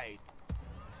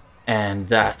 And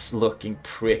that's looking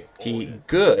pretty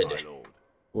good.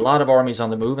 A lot of armies on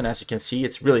the move, and as you can see,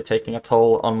 it's really taking a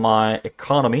toll on my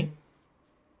economy.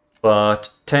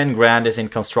 But 10 grand is in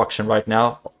construction right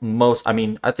now.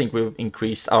 I think we've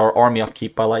increased our army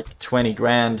upkeep by like 20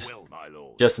 grand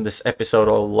just in this episode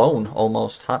alone,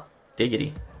 almost. Hot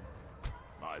diggity.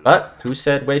 But who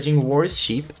said waging war is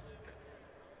cheap?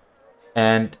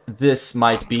 And this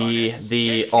might be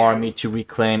the army to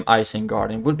reclaim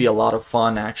Isengard. It would be a lot of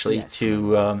fun, actually,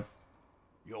 to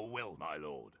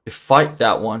fight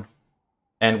that one.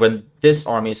 And when this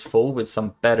army is full with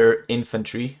some better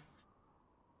infantry...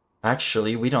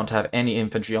 Actually, we don't have any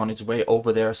infantry on its way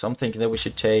over there, so I'm thinking that we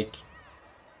should take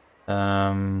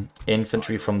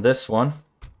infantry from this one.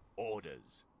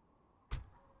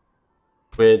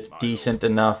 With decent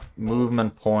enough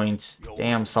movement points.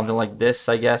 Damn, something like this,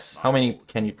 I guess. How many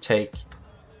can you take?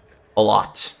 A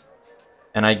lot.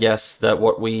 And I guess that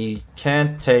what we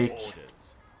can't take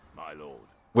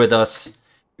with us,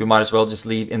 we might as well just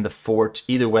leave in the fort.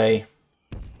 Either way,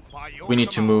 we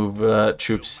need to move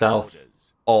troops south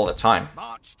all the time.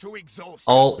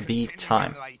 All the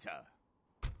time.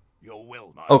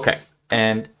 Okay,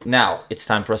 and now it's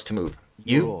time for us to move.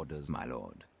 You orders, my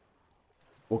lord.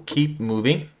 we'll keep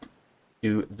moving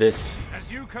to this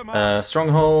As you command.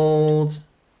 stronghold.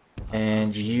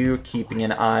 And you keeping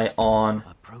an eye on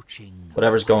Approaching.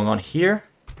 whatever's going on here.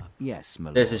 Yes, my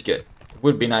lord. This is good.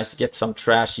 Would be nice to get some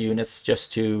trash units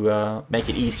just to make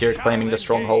it easier claiming the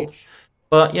stronghold.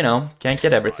 But, you know, can't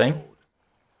get everything.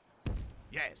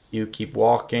 Yes. You keep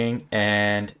walking,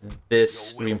 and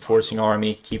this reinforcing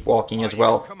army keep walking as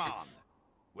well.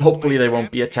 Hopefully they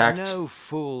won't be attacked. No,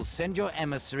 fool. Send your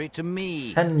emissary to me.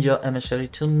 Send your emissary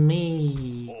to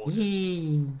me.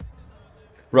 Yee.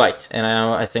 Right, and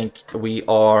now I think we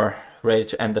are ready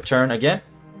to end the turn again.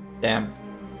 Damn.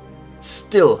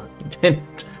 Still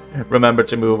didn't remember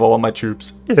to move all of my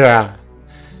troops. Yeah.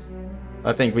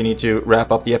 I think we need to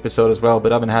wrap up the episode as well,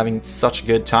 but I've been having such a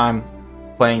good time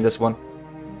playing this one.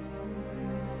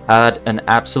 Had an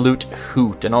absolute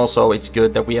hoot, and also it's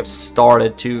good that we have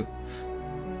started to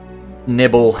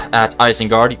nibble at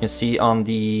Isengard. You can see on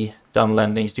the done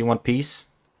lendings. Do you want peace?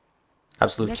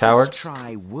 Absolute Let coward. us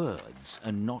try words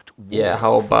and not war. Yeah,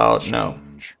 how about no?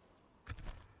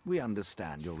 We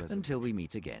understand your until we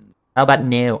meet again. How about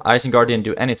no? Isengard didn't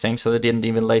do anything, so they didn't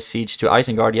even lay siege to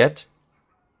Isengard yet.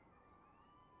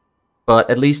 But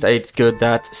at least it's good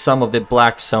that some of the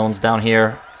black zones down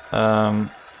here are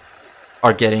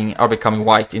becoming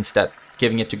white instead,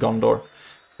 giving it to Gondor.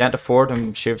 Can't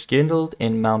afford Sheriff's Guild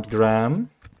in Mount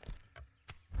Graham.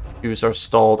 Queues are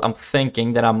stalled. I'm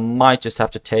thinking that I might just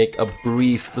have to take a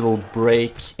brief little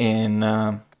break in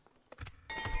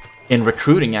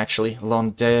recruiting, actually.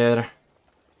 Londer.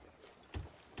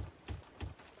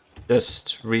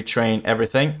 Just retrain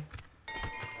everything.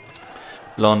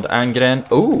 Lond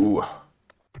Angren. Ooh!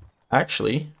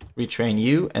 Actually, retrain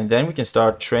you, and then we can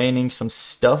start training some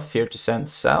stuff here to send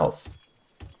south.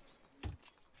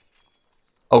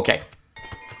 Okay.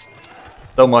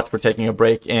 So much for taking a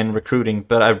break in recruiting,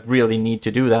 but I really need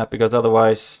to do that, because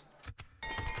otherwise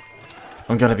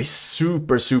I'm gonna be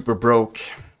super, super broke.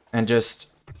 And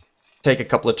just take a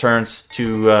couple of turns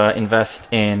to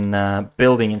invest in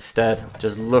building instead.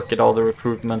 Just look at all the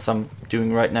recruitments I'm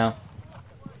doing right now.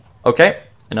 Okay,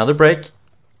 another break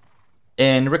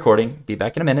in recording. Be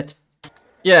back in a minute.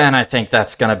 Yeah, and I think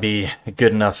that's gonna be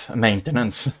good enough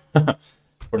maintenance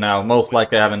for now. Most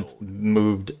likely I haven't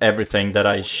moved everything that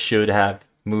I should have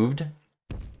moved.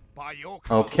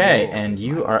 Okay, and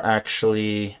you are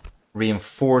actually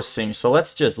reinforcing. So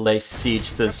let's just lay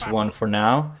siege to this one for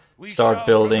now. Start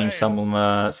building some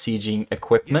sieging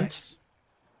equipment.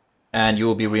 And you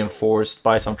will be reinforced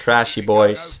by some trashy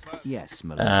boys Yes,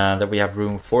 my lord. that we have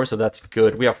room for, so that's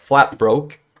good. We are flat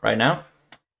broke right now.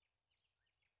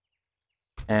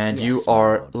 And you Yes, my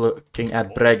are lord. looking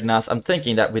at Bregnas. I'm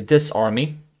thinking that with this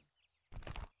army,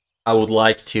 I would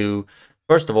like to,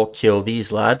 first of all, kill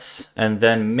these lads, and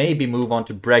then maybe move on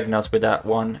to Bregnas with that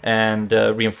one, and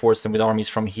reinforce them with armies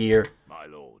from here.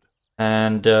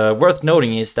 And worth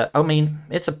noting is that, I mean,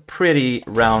 it's a pretty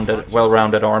rounded,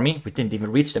 well-rounded army. We didn't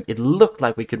even reach them. It looked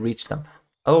like we could reach them.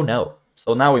 Oh no.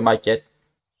 So now we might get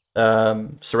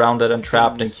surrounded and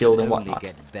trapped and Things killed will and only whatnot.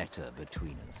 get better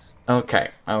between us.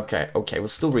 Okay. We're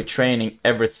still retraining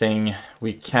everything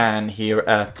we can here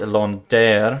at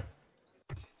Londer.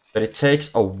 But it takes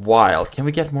a while. Can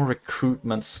we get more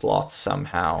recruitment slots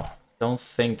somehow? Don't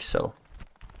think so.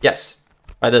 Yes,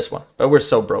 by this one. But we're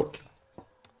so broke.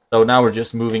 So now we're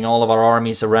just moving all of our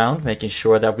armies around, making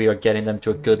sure that we are getting them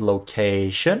to a good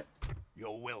location.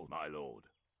 Your will, my lord.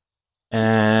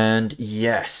 And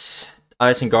yes,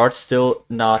 Isengard still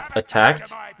not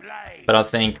attacked, but I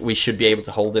think we should be able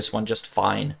to hold this one just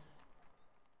fine.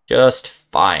 Just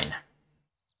fine.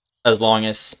 As long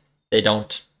as they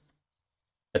don't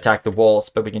attack the walls,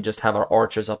 but we can just have our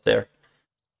archers up there.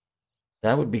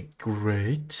 That would be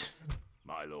great.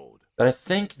 My lord. But I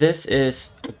think this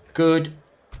is a good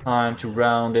time to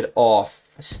round it off.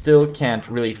 I still can't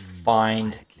really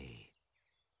find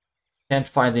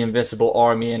the invisible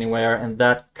army anywhere, and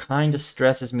that kind of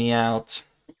stresses me out,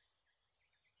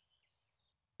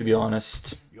 to be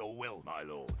honest. Your will, my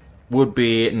lord. Would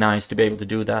be nice to be able to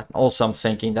do that. Also, I'm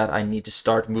thinking that I need to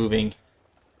start moving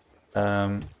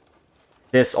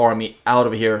this army out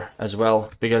of here as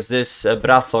well, because this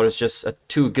Brathor is just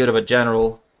too good of a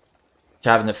general to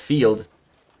have in the field.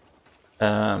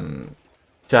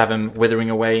 To have him withering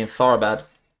away in Tharbad.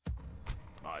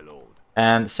 My lord.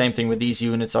 And the same thing with these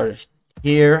units are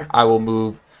here. I will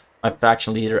move my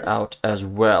faction leader out as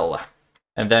well.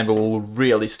 And then we will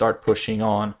really start pushing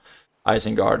on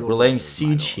Isengard. We're laying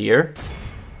siege here.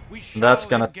 That's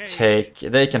gonna take...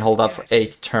 They can hold out for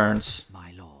 8 turns.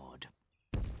 My lord.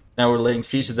 Now we're laying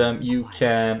siege to them. You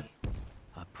can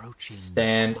Approaching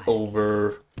stand quietly.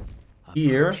 over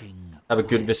here. Approaching have a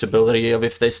good visibility of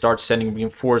if they start sending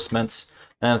reinforcements.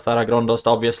 And Tharagrondast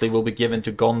obviously will be given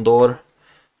to Gondor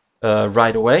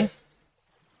right away.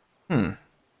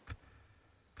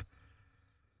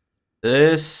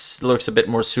 This looks a bit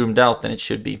more zoomed out than it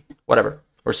should be. Whatever.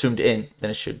 Or zoomed in than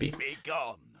it should be.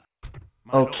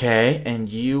 Okay, and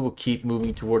you will keep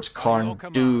moving towards Karn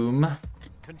Doom.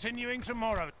 Continuing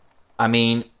tomorrow. I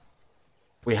mean,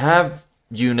 we have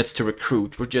units to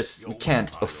recruit. We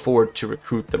can't afford to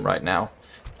recruit them right now.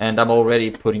 And I'm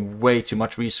already putting way too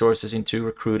much resources into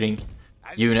recruiting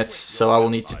units, so I will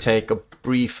need to take a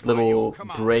brief little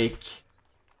break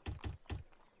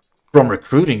from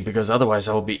recruiting, because otherwise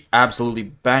I will be absolutely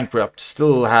bankrupt.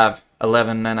 Still have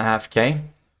 11.5k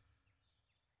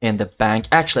in the bank.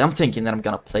 Actually, I'm thinking that I'm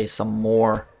gonna play some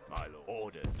more.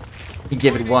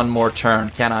 Give it one more turn,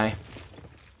 can I?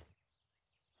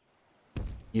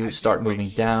 You start moving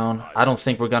down. I don't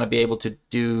think we're gonna be able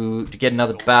to get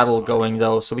another battle going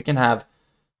though, so we can have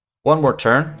one more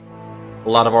turn. A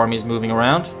lot of armies moving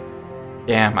around.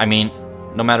 Damn, I mean,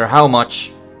 no matter how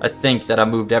much I think that I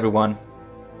moved everyone,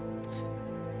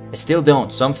 I still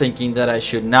don't. So I'm thinking that I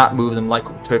should not move them,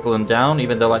 like trickle them down,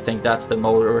 even though I think that's the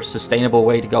more sustainable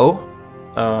way to go.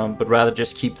 But rather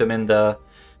just keep them in the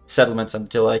settlements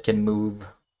until I can move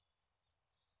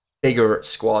bigger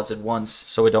squads at once,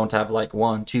 so we don't have like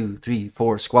 1, 2, 3,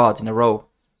 4 squads in a row.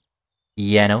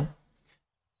 You know?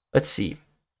 Let's see.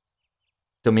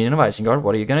 Dominion of Isengard,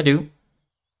 what are you gonna do?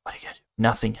 What are you gonna do?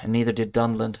 Nothing, and neither did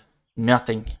Dunland.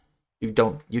 Nothing. You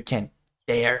can't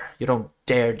dare. You don't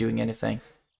dare doing anything.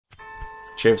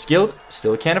 Sheriff's Guild,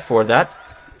 still can't afford that.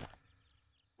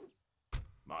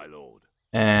 My lord.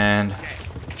 And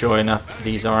join up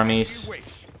these armies.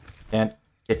 Can't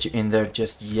get you in there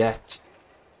just yet.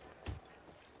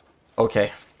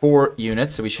 Okay, 4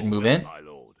 units, so we should move in.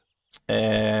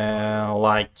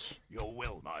 Like,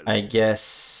 I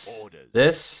guess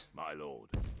this.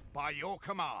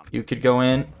 You could go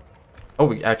in. Oh,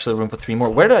 we actually have room for 3 more.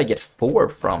 Where did I get 4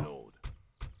 from?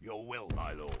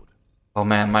 Oh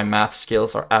man, my math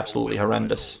skills are absolutely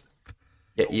horrendous.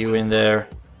 Get you in there.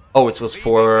 Oh, it was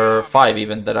 4 or 5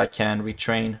 even that I can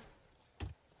retrain.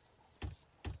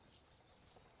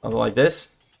 Something like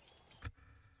this.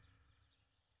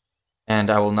 And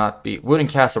I will not be... Wooden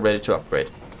Castle ready to upgrade.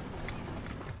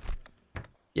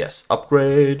 Yes,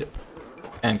 upgrade.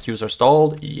 And queues are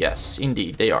stalled. Yes,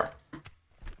 indeed, they are.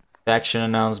 Faction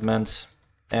announcements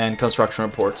and construction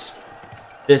reports.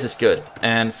 This is good.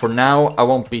 And for now, I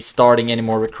won't be starting any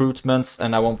more recruitments,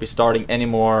 and I won't be starting any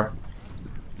more...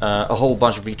 a whole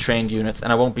bunch of retrained units,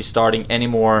 and I won't be starting any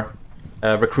more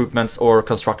recruitments or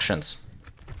constructions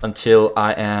until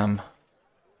I am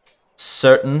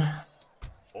certain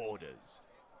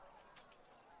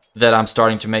that I'm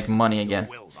starting to make money again.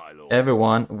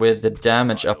 Everyone with the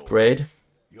damage upgrade.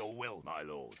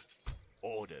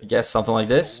 I guess something like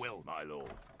this.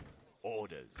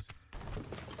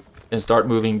 Then start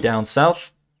moving down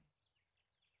south.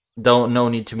 No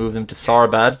need to move them to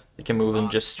Tharbad. You can move them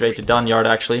just straight to Dunyard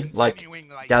actually. Like,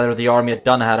 gather the army at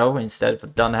Dunhattow. Instead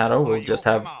of Dunhattow, we'll just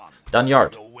have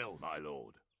Dunyard.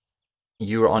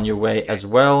 You're on your way as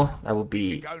well. That would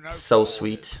be so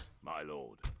sweet.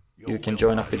 You can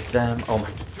join up with them. Oh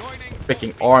my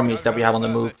freaking armies that we have on the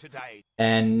move.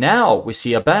 And now we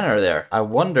see a banner there. I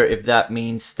wonder if that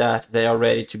means that they are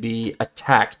ready to be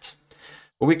attacked.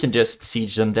 But we can just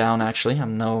siege them down actually.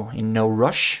 I'm in no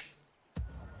rush.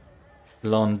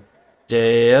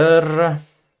 Londare.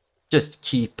 Just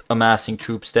keep amassing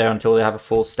troops there until they have a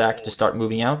full stack to start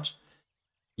moving out.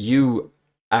 You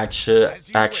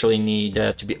actually need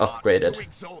to be upgraded.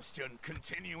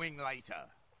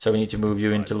 So we need to move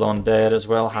you into Londare as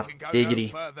well. Hot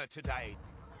diggity.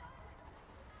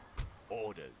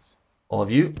 All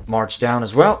of you, march down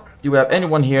as well. Do we have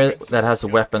anyone here that has a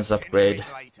weapons upgrade?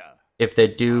 If they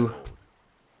do,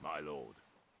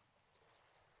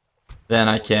 then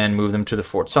I can move them to the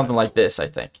fort. Something like this, I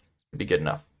think. Would be good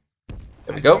enough.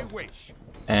 There we go.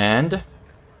 And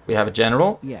we have a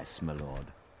general. Yes, my lord.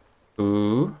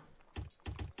 Who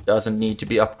doesn't need to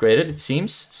be upgraded, it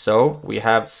seems. So we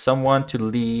have someone to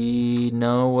lead.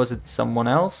 No, was it someone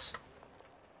else?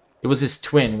 It was his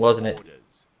twin, wasn't it?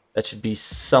 That should be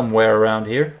somewhere around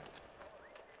here.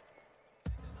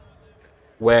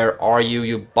 Where are you,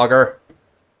 you bugger?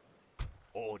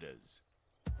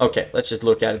 Okay, let's just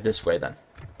look at it this way then.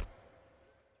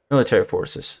 Military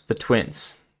forces, the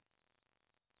twins.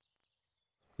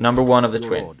 Number 1 of the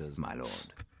twins. Orders, my lord.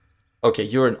 Okay,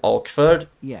 you're in Alkford.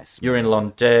 Yes. You're in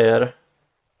Londare.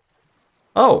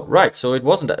 Oh, right. So it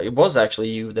was actually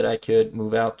you that I could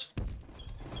move out.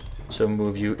 So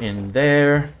move you in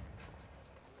there.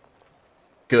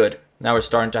 Good. Now we're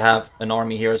starting to have an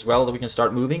army here as well that we can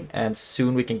start moving, and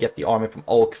soon we can get the army from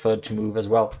Olkford to move as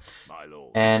well.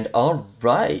 And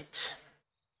alright.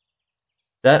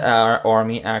 That our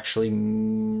army actually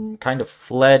kind of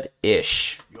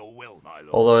fled-ish.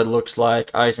 Although it looks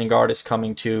like Isengard is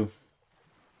coming to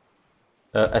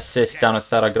assist down at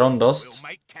Theragrundost.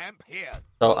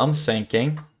 So I'm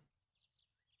thinking,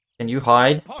 can you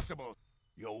hide?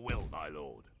 Your will, my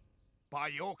lord. By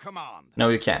your command. No,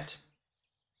 you can't.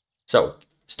 So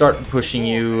start pushing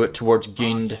you towards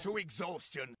Gynd,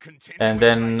 and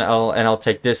then I'll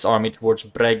take this army towards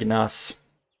Bregnas.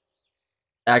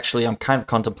 Actually, I'm kind of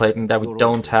contemplating that we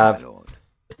don't have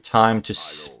time to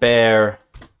spare.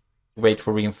 Wait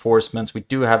for reinforcements. We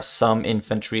do have some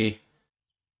infantry,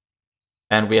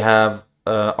 and we have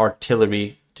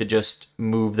artillery to just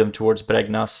move them towards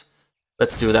Bregnas.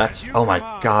 Let's do that. Oh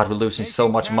my god, we're losing so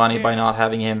much money by not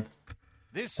having him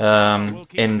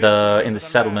in the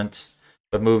settlement.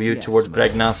 But move you towards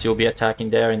Bregnas. You'll be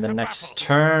attacking there in the next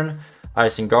turn.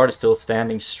 Isengard is still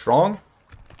standing strong.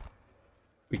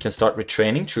 We can start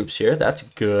retraining troops here. That's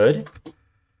good.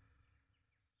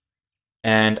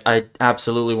 And I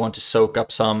absolutely want to soak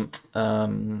up some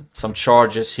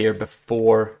charges here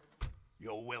before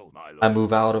I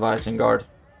move out of Isengard.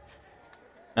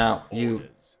 Now you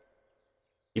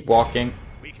keep walking.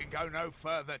 We can go no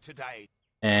further today.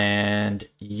 And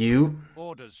you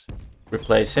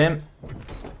replace him.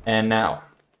 And now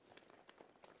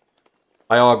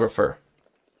biographer.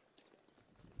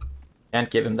 Can't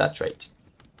give him that trait.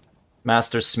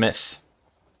 Master Smith.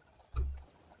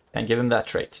 Can't give him that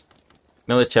trait.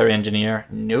 Military engineer.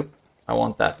 Nope. I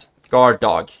want that. Guard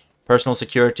dog. Personal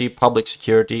security, public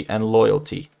security, and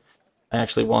loyalty. I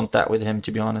actually want that with him,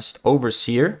 to be honest.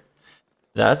 Overseer.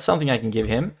 That's something I can give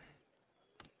him.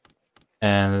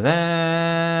 And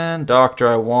then doctor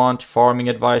I want. Farming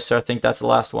advisor. I think that's the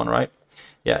last one, right?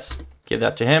 Yes. Give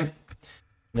that to him.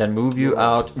 Then move you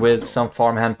out with some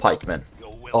farmhand pikemen.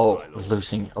 Oh, we're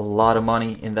losing a lot of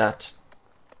money in that.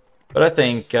 But I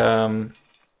think they'll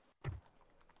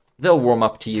warm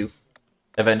up to you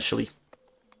eventually.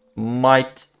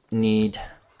 Might need...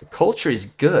 The culture is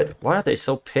good. Why are they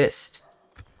so pissed?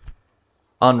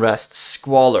 Unrest.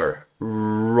 Squalor.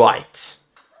 Right.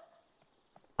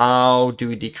 How do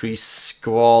we decrease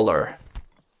squalor?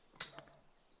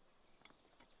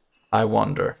 I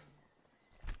wonder.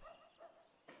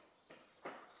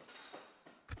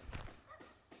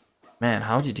 Man,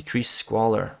 how do you decrease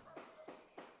squalor?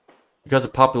 Because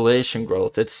of population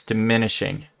growth, it's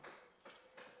diminishing.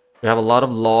 We have a lot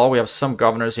of law, we have some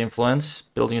governor's influence,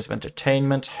 buildings of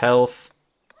entertainment, health,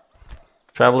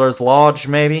 traveler's lodge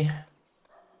maybe.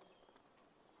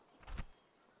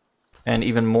 And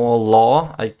even more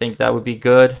law, I think that would be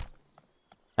good.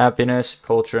 Happiness,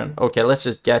 culture, and okay, let's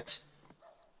just get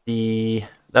the...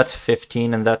 That's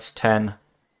 15 and that's 10.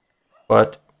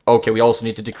 But okay, we also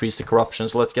need to decrease the corruption,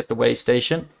 so let's get the way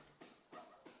station.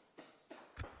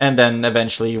 And then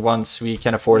eventually, once we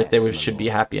can afford it, they should be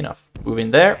happy enough. Move in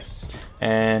there.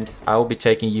 And I will be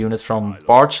taking units from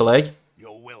Barchleg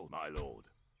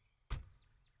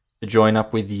to join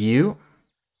up with you.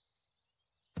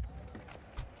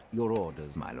 Your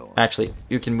orders, my lord. Actually,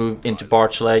 you can move into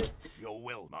Barchleg.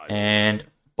 And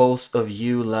both of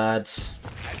you lads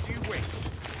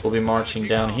will be marching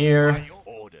down here.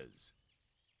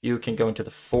 You can go into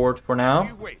the fort for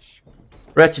now.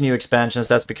 Retinue expansions,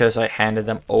 that's because I handed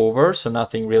them over, so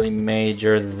nothing really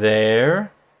major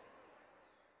there.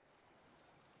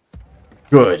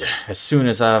 Good. As soon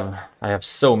as I have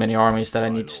so many armies that I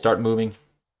need to start moving.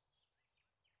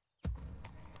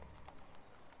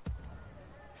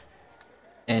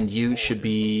 And you should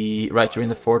be... Right, you're in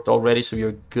the fort already, so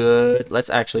you're good. Let's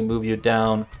actually move you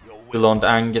down to Lond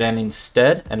Angren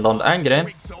instead. And Lond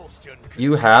Angren,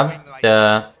 you have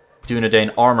the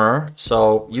Dunedain armor,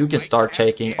 so you can start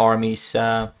taking armies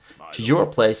to your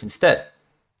place instead.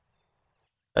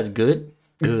 That's good.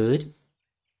 Good.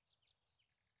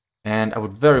 And I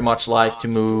would very much like to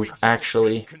move,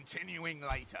 actually.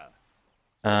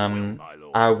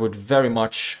 I would very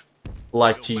much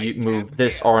like to move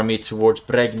this army towards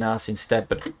Bregnas instead,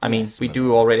 but I mean, we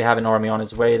do already have an army on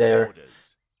its way there.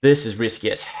 This is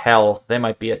risky as hell. They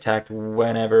might be attacked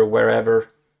whenever, wherever.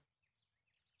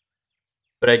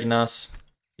 Bregnas.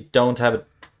 We don't have an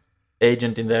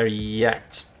agent in there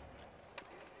yet.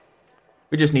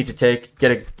 We just need to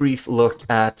get a brief look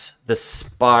at the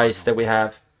spies that we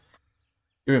have.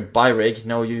 You're in Byrig,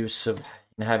 no use of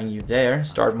having you there.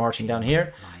 Start marching down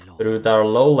here. Through our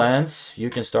lowlands, you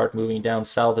can start moving down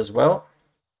south as well.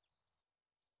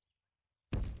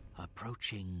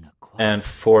 And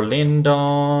for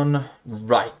Lindon,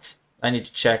 right. I need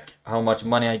to check how much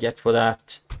money I get for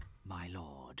that. My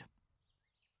lord.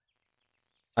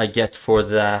 I get for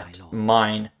that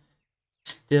mine.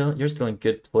 Still, you're still in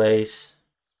good place.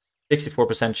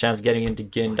 64% chance getting into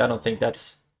Gind. I don't think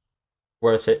that's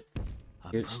worth it.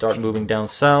 You start moving down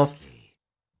south.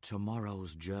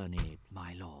 Tomorrow's journey,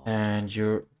 my lord. And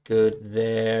you're good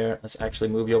there. Let's actually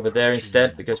move you over there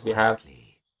instead, because we have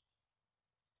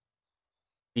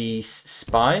these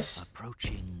spies.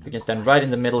 We can stand right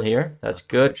in the middle here. That's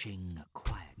good.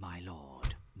 My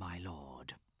lord, my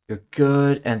lord. You're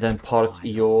good. And then Parth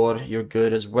Ior, you're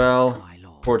good as well.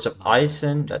 Hordes of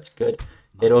Isen, that's good.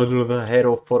 You're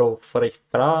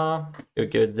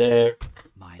good there.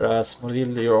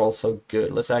 Rasmodil, you're also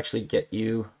good. Let's actually get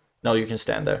you. No, you can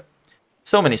stand there.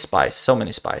 So many spies, so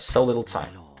little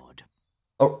time.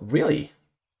 Oh, really?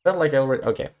 Felt like I already.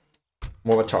 Okay.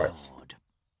 More of a Tarth.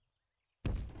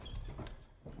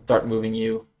 Start moving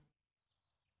you.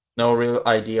 No real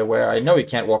idea where. I know you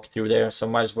can't walk through there, so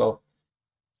might as well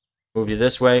move you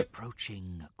this way.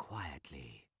 Approaching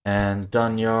quietly. And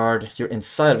Dunyard, you're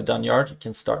inside of Dunyard. You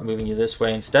can start moving you this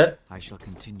way instead. I shall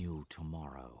continue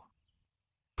tomorrow.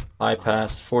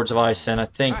 Bypass, Forge of Isen. I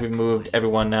think we moved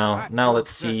everyone now. Now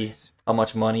let's see how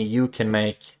much money you can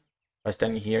make by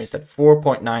standing here instead.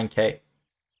 4.9k.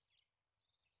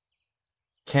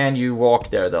 Can you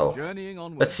walk there though?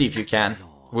 Let's see if you can.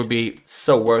 Would be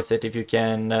so worth it if you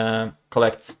can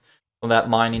collect from that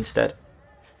mine instead.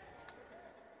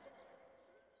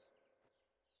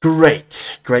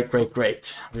 Great.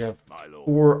 We have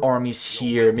 4 armies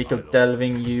here. Mikkel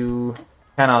Delving, you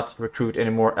cannot recruit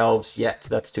any more elves yet.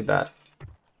 That's too bad.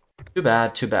 Too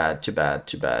bad.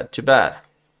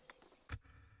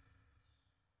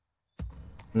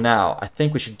 Now, I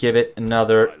think we should give it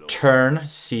another turn,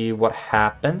 see what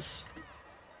happens.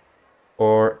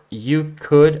 Or you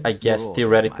could, I guess,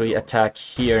 theoretically attack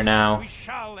here now. We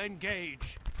shall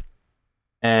engage.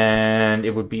 And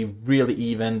it would be really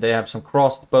even. They have some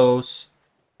crossbows,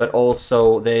 but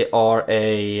also they are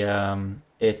a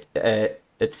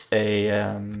it's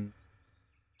a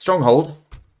stronghold.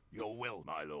 Your will,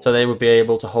 my lord. So they would be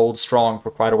able to hold strong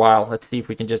for quite a while. Let's see if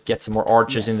we can just get some more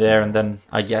archers in there, and then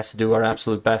I guess do our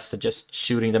absolute best at just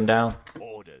shooting them down.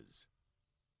 Orders.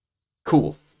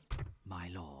 Cool. My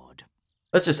lord.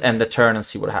 Let's just end the turn and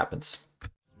see what happens.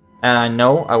 And I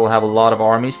know I will have a lot of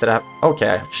armies that I have... Okay,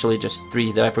 actually just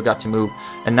 3 that I forgot to move.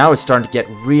 And now it's starting to get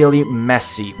really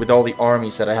messy with all the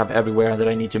armies that I have everywhere that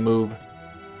I need to move.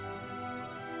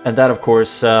 And that, of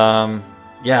course,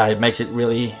 yeah, it makes it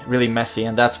really, really messy.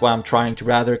 And that's why I'm trying to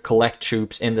rather collect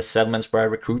troops in the settlements where I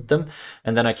recruit them.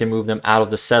 And then I can move them out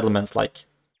of the settlements like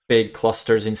big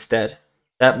clusters instead.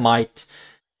 That might...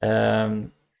 that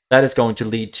is going to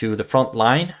lead to the front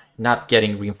line not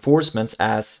getting reinforcements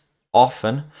as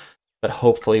often, but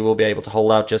hopefully we'll be able to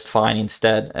hold out just fine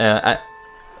instead.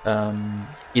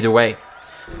 Either way.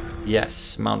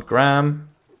 Yes, Mount Graham,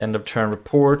 end of turn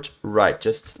report. Right,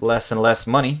 just less and less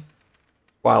money.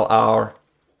 While our...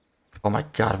 Oh my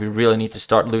god, we really need to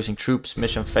start losing troops.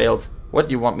 Mission failed. What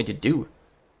do you want me to do?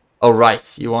 Oh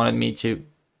right, you wanted me to...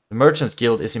 The Merchants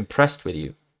Guild is impressed with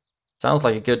you. Sounds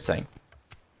like a good thing.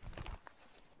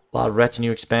 A lot of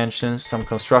retinue expansions, some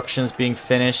constructions being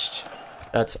finished.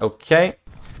 That's okay.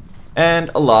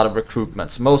 And a lot of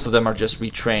recruitments. Most of them are just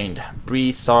retrained.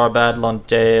 Bree, Tharbad,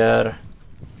 Londair,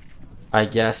 I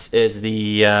guess, is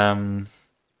the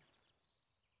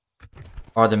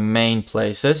are the main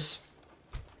places.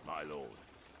 My lord.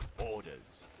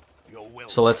 Orders. Your will.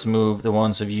 So let's move the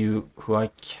ones of you who I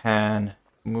can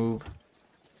move.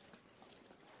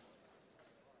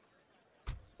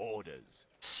 Orders.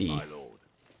 Let's see. My lord.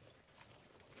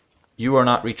 You are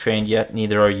not retrained yet,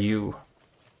 neither are you.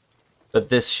 But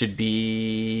this should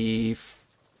be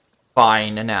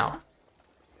fine now.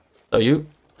 So you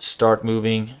start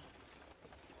moving.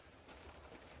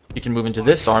 You can move into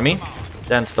this army,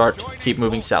 then keep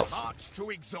moving south.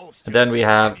 And then we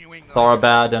have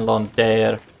Tharbad and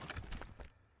Londair.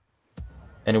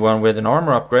 Anyone with an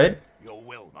armor upgrade? Your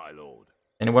will, my lord.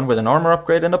 Anyone with an armor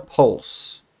upgrade and a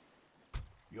pulse?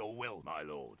 Your will, my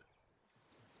lord.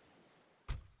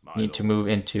 Need to move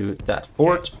into that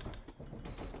fort.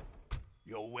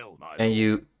 Your will, my and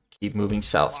you keep moving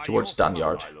south towards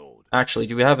Dunyard. Actually,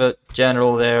 do we have a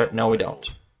general there? No, we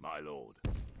don't. My lord.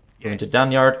 Moving to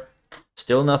Dunyard.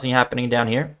 Still nothing happening down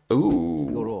here. Ooh.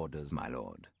 Your orders, my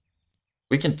lord.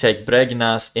 We can take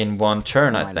Bregnas in one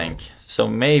turn, I think. So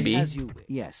maybe... As you...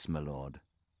 Yes, my lord.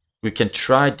 We can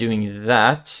try doing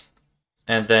that.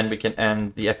 And then we can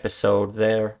end the episode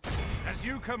there. As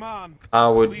you command,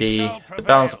 the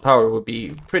balance of power would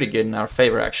be pretty good in our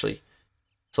favor, actually.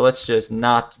 So let's just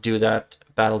not do that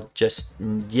battle just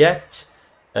yet.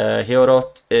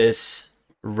 Heorot is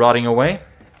rotting away.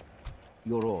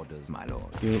 Your orders, my lord.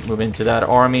 You move into that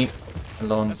army.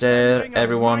 Alone there.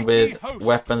 Everyone with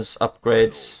weapons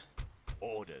upgrades.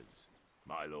 Orders,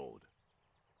 my lord.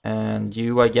 And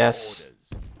you, I guess,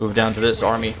 move down to this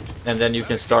army. And then you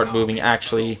can start moving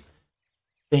actually.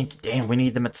 Damn, we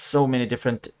need them at so many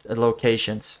different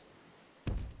locations.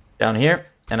 Down here.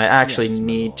 And I actually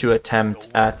need to attempt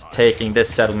at taking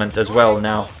this settlement as well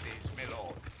now.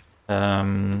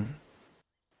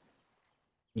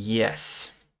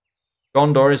 Yes.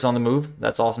 Gondor is on the move.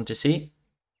 That's awesome to see.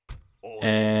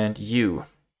 And you.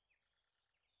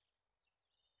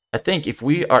 I think if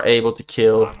we are able to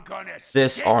kill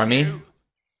this army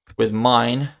with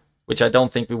mine, which I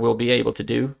don't think we will be able to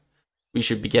do, we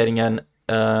should be getting an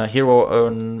hero or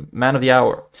man of the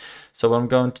hour. So I'm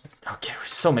going to... Okay,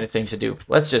 there's so many things to do.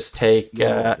 Let's just take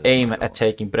aim at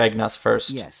taking Bregnas first.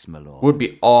 Yes, my lord. Would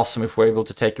be awesome if we're able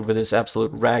to take it with this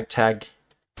absolute ragtag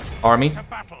army.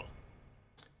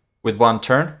 With one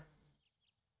turn.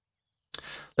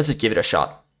 Let's just give it a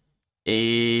shot.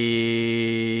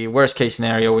 Worst case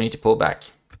scenario, we need to pull back.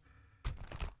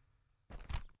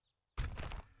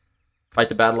 Fight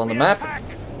the battle on the map.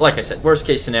 Like I said, worst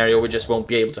case scenario, we just won't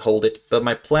be able to hold it. But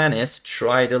my plan is to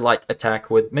try to like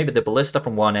attack with maybe the ballista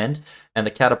from one end and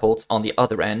the catapults on the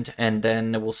other end. And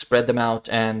then we'll spread them out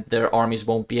and their armies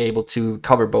won't be able to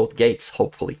cover both gates,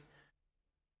 hopefully.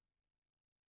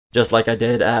 Just like I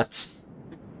did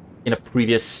in a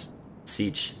previous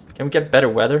siege. Can we get better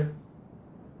weather?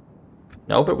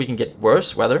 No, but we can get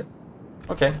worse weather.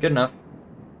 Okay, good enough.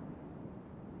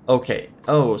 Okay.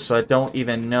 Oh, so I don't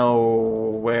even know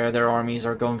where their armies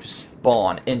are going to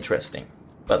spawn. Interesting.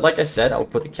 But like I said, I'll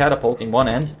put the catapult in one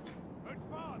end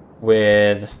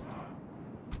with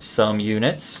some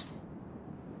units.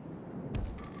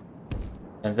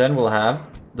 And then we'll have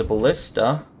the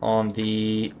ballista on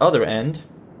the other end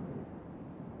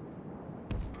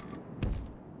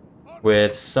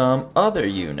with some other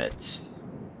units.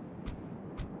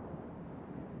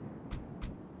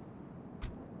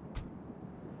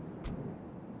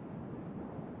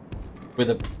 With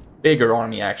a bigger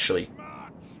army, actually.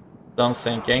 So I'm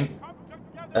thinking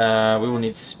we will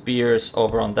need spears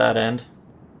over on that end.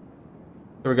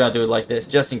 So we're gonna do it like this,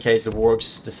 just in case the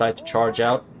wargs decide to charge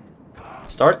out.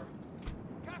 Start.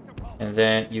 And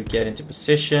then you get into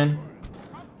position.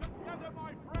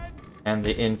 And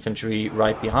the infantry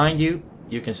right behind you.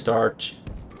 You can start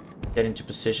get into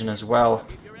position as well.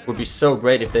 Would be so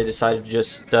great if they decided to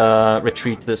just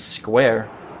retreat to the square.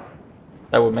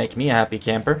 That would make me a happy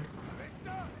camper.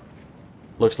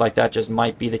 Looks like that just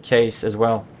might be the case as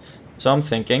well. So I'm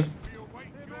thinking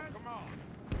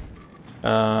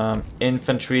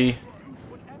infantry,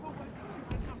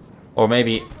 or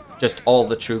maybe just all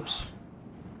the troops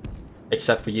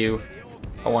except for you.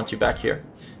 I want you back here.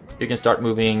 You can start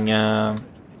moving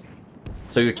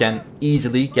so you can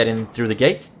easily get in through the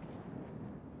gate.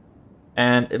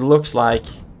 And it looks like,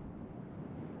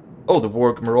 oh, the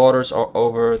warg marauders are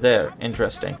over there.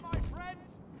 Interesting.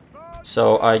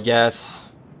 So I guess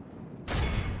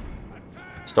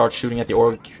start shooting at the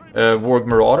warg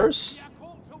marauders.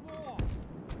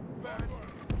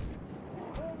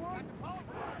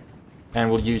 And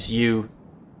we'll use you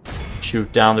to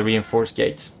shoot down the reinforced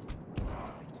gate.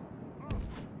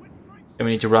 And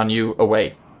we need to run you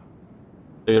away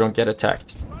so you don't get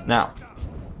attacked. Now,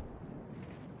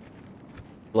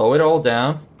 slow it all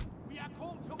down.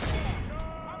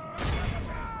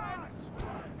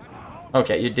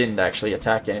 Okay, you didn't actually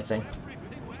attack anything.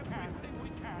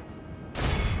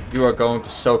 You are going to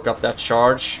soak up that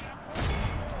charge.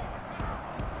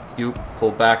 You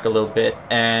pull back a little bit,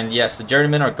 and yes, the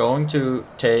journeymen are going to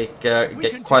take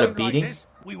get quite a beating. Like this,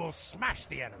 we will smash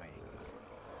the enemy.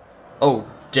 Oh,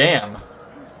 damn.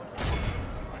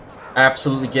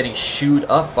 Absolutely getting shooed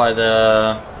up by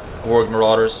the warg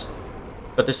marauders.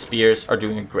 But the spears are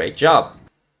doing a great job.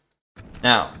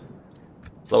 Now,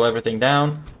 slow everything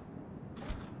down.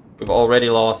 We've already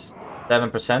lost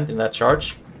 7% in that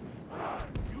charge.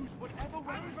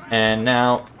 And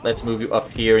now, let's move you up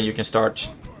here and you can start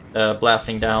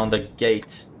blasting down the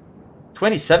gate.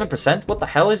 27%? What the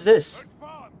hell is this?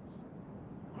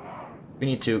 We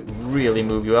need to really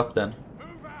move you up then.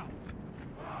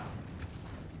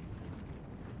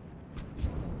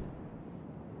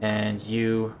 And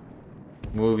you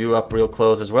move you up real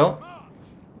close as well.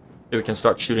 So we can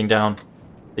start shooting down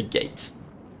the gate.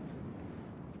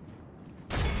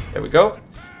 There we go.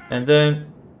 And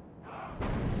then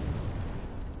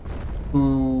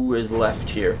who is left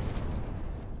here?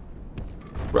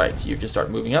 Right, you can start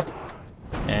moving up.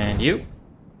 And you.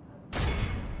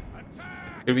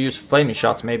 Could we use flaming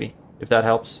shots maybe, if that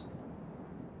helps?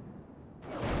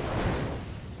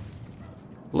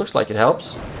 Looks like it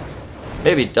helps.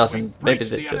 Maybe it doesn't. Maybe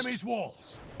they just...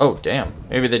 Oh, damn.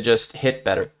 Maybe they just hit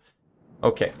better.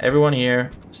 Okay, everyone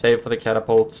here, save for the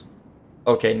catapult.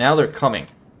 Okay, now they're coming.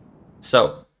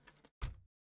 So.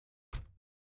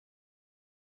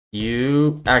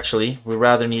 You... Actually, we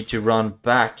rather need to run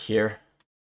back here.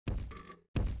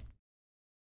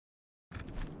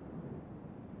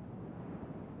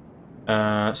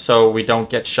 So we don't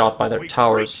get shot by their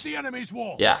towers.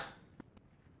 Yeah.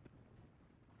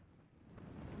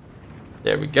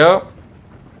 There we go.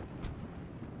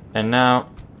 And now,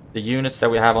 the units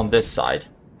that we have on this side.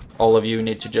 All of you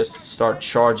need to just start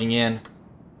charging in.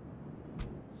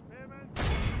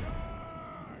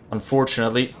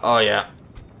 Unfortunately, oh yeah.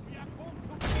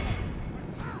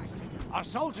 Our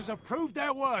soldiers have proved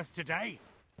their worth today.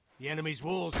 The enemy's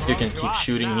walls You can keep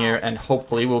shooting here, and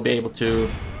hopefully we'll be able to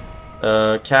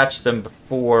catch them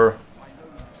before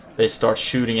they start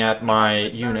shooting at my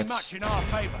units.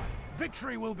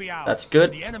 That's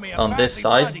good. On this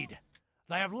side,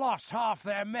 they have lost half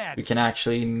their men. We can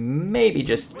actually maybe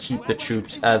just keep the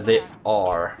troops as they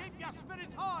are.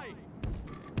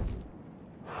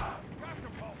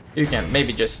 You can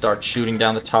maybe just start shooting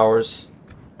down the towers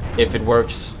if it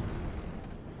works.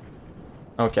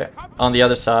 Okay, on the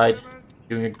other side,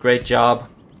 doing a great job.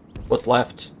 What's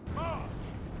left?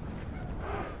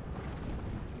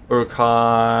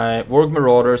 Uruk-hai Warg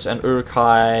Marauders and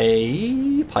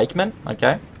Uruk-hai Pikemen.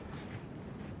 Okay.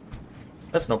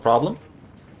 That's no problem.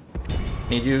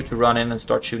 Need you to run in and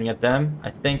start shooting at them. I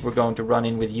think we're going to run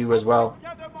in with you as well.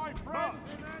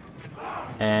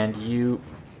 And you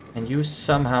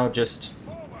somehow just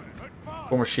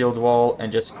form a shield wall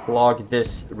and just clog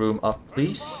this room up,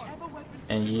 please.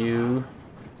 And you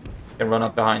can run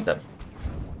up behind them.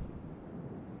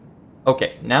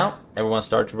 Okay, now everyone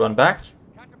start to run back.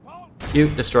 You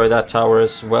destroy that tower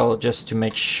as well, just to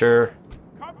make sure.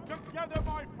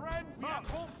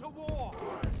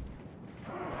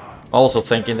 Also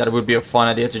thinking that it would be a fun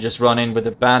idea to just run in with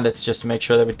the bandits, just to make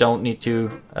sure that we don't need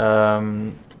to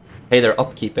pay their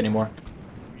upkeep anymore.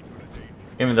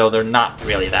 Even though they're not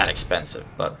really that expensive,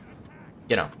 but,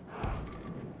 you know.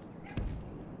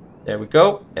 There we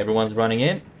go. Everyone's running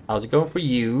in. How's it going for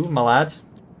you, my lad?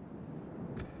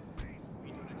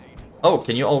 Oh,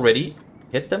 can you already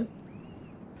hit them?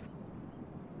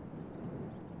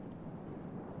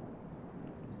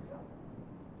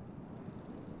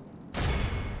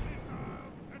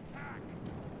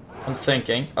 I'm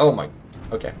thinking... Oh my...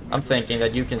 Okay. I'm thinking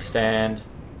that you can stand...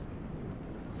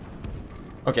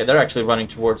 Okay, they're actually running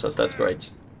towards us. That's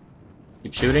great.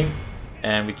 Keep shooting.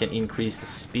 And we can increase the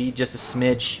speed just a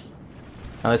smidge.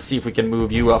 Now let's see if we can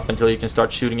move you up until you can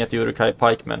start shooting at the Uruk-hai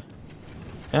pikemen.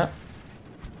 Yeah.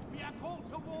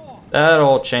 That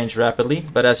all changed rapidly.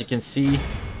 But as you can see...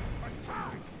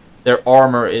 Their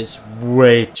armor is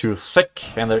way too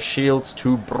thick. And their shields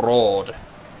too broad.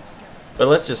 But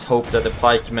let's just hope that the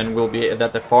pikemen will be...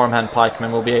 That the farmhand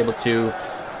pikemen will be able to...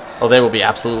 Oh, they will be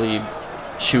absolutely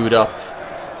chewed up.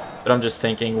 But I'm just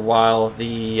thinking while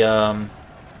the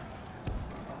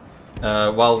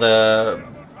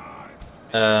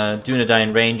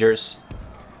Dunedain Rangers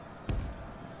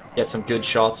get some good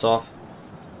shots off.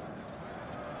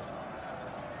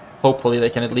 Hopefully they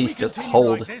can at least just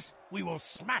hold.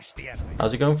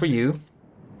 How's it going for you?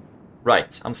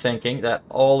 Right, I'm thinking that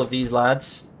all of these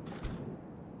lads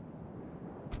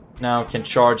now can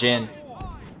charge in.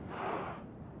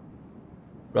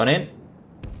 Run in.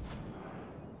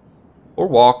 Or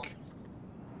walk.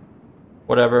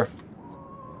 Whatever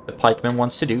the pikeman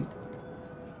wants to do.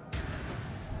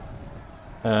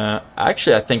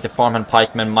 Actually, I think the farmhand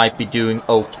pikemen might be doing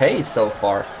okay so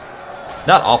far.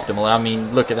 Not optimal. I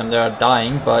mean, look at them. They are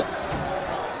dying, but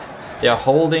they are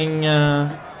holding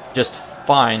just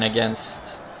fine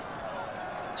against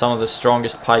some of the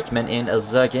strongest pikemen in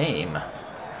the game.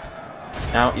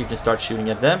 Now you can start shooting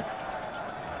at them.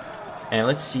 And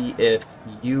let's see if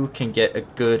you can get a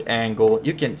good angle.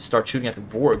 You can start shooting at the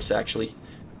wargs, actually.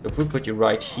 If we put you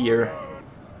right here,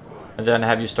 and then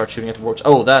have you start shooting at the wargs.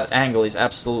 Oh, that angle is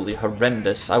absolutely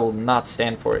horrendous. I will not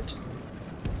stand for it.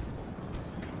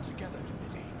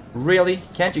 Really?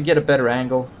 Can't you get a better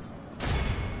angle?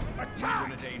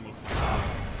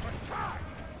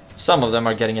 Some of them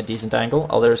are getting a decent angle,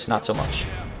 others not so much.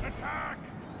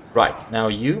 Right, now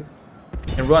you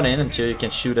can run in until you can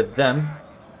shoot at them.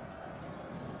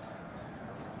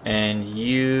 And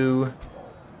you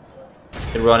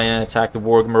can run in and attack the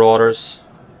Warg Marauders.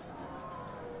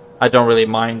 I don't really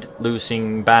mind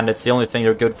losing bandits. The only thing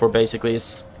they're good for basically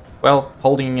is, well,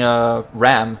 holding a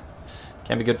ram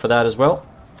Can be good for that as well.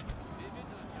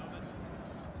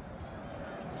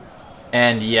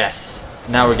 And yes,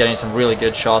 now we're getting some really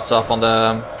good shots off on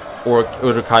the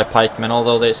Uruk-hai pikemen,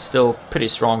 although they're still pretty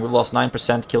strong. We've lost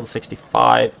 9%, killed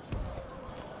 65.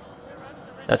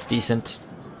 That's decent.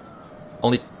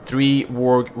 Only 3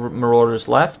 war marauders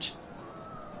left.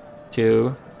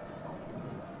 2.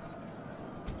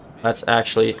 Let's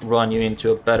actually run you into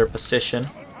a better position.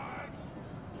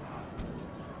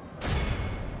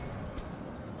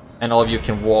 And all of you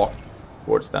can walk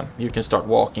towards them. You can start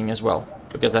walking as well,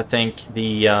 because I think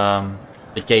the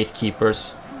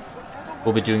gatekeepers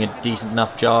will be doing a decent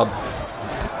enough job.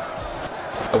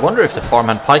 I wonder if the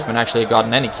farmhand pikemen actually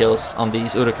gotten any kills on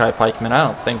these Uruk-hai pikemen. I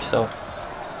don't think so.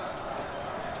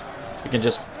 You can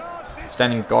just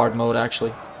stand in guard mode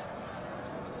actually.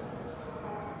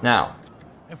 Now,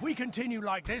 if we continue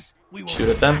like this, we will shoot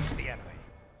at them. smash the enemy.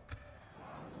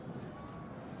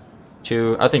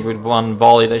 I think with 1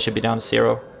 volley they should be down to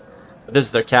 0. But this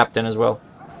is their captain as well.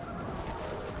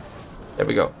 There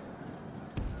we go.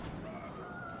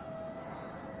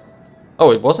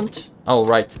 Oh, it wasn't? Oh,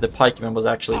 right. The pikeman was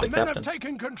actually the captain. Have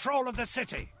taken control of the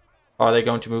city. Are they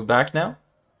going to move back now?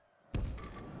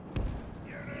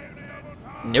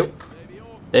 Nope.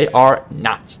 They are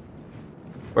not.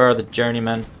 Where are the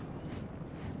journeymen?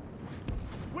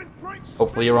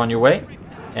 Hopefully you're on your way.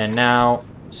 And now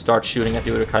start shooting at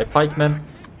the Uruk-hai pikemen.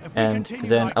 And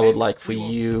then I would like for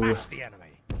you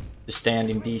to stand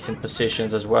in decent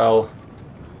positions as well.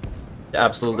 To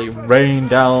absolutely rain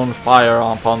down fire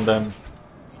upon them.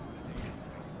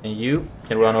 And you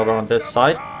can run over on this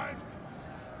side.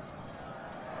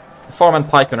 The farmhand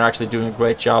pikemen are actually doing a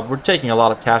great job. We're taking a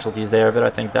lot of casualties there, but I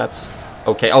think that's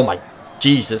okay. Oh my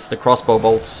Jesus, the crossbow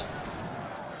bolts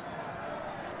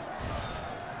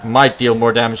might deal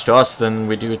more damage to us than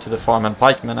we do to the farmhand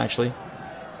pikemen, actually.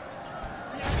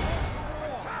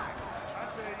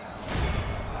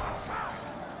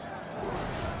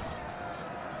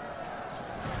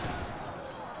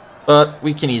 But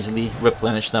we can easily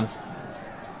replenish them.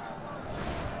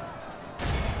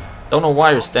 Don't know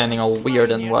why you're standing all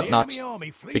weird and whatnot.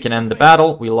 We can end the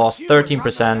battle. We lost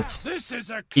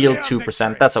 13%. Healed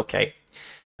 2%. That's okay.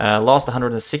 Lost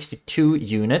 162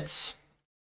 units.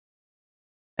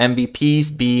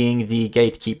 MVPs being the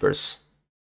gatekeepers.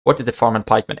 What did the farmhand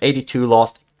pikemen? 82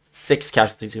 lost, 6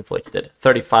 casualties inflicted.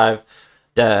 35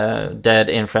 dead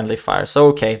in friendly fire. So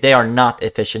okay, they are not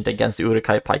efficient against the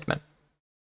Uruk-hai pikemen.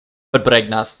 But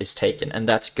Bregnas is taken, and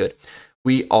that's good.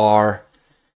 We are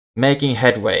making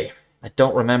headway. I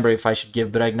don't remember if I should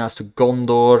give Bregnas to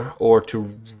Gondor or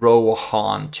to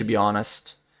ROHAN, to be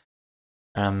honest.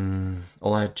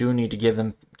 Well, I do need to give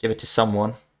it to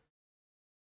someone.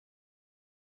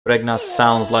 Bregnas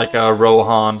sounds like a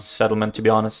ROHAN settlement, to be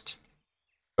honest.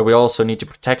 But we also need to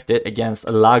protect it against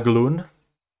Laglun.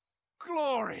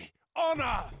 Glory,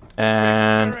 honor,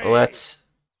 and victory. Let's...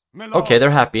 Okay, they're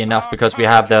happy enough because we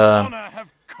have the...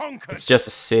 It's just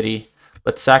a city.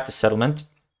 Let's sack the settlement.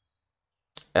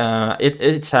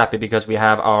 It's happy because we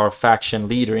have our faction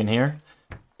leader in here.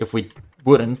 If we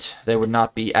wouldn't, they would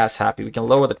not be as happy. We can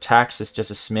lower the taxes just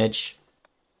a smidge.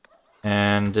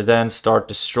 And then start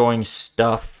destroying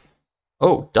stuff.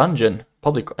 Oh, dungeon.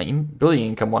 Public ability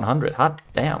income 100. Hot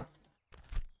damn.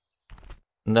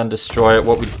 And then destroy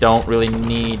what we don't really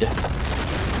need.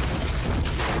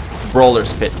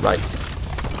 Brawler's Pit, right.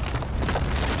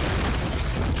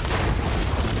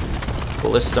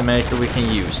 Ballista Maker we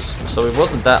can use. So it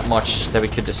wasn't that much that we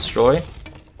could destroy.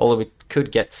 Although we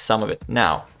could get some of it.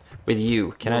 Now, with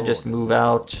you, can I just move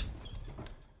out?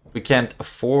 We can't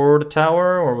afford a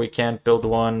tower, or we can't build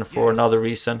one for another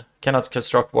reason. Cannot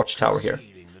construct watchtower here.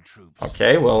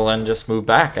 Okay, well then just move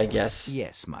back, I guess.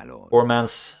 Yes, my lord. Poor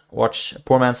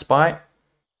man's spy.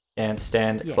 And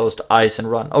stand close to ice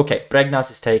and run. Okay, Bregnas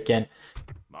is taken.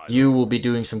 You will be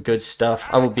doing some good stuff.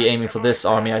 I will be aiming for this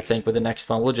army, I think, with the next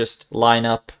one. We'll just line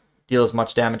up, deal as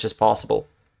much damage as possible.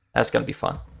 That's gonna be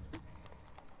fun.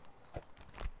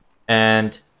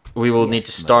 And we will need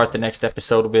to start the next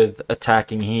episode with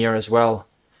attacking here as well.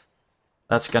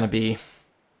 That's gonna be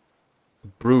a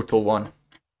brutal one.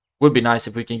 Would be nice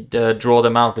if we can draw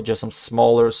them out with just some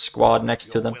smaller squad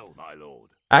next to them.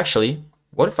 Actually,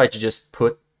 what if I could just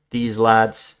put these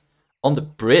lads on the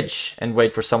bridge and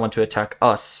wait for someone to attack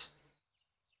us?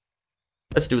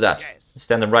 Let's do that.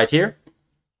 Stand them right here.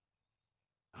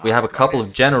 We have a couple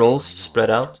of generals spread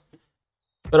out.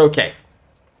 But okay.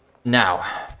 Now,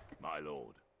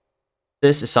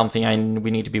 this is something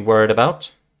we need to be worried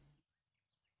about.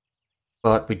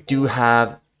 But we do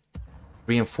have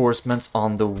reinforcements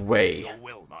on the way.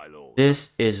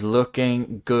 This is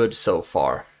looking good so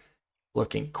far.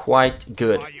 Looking quite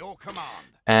good. By your command,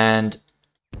 And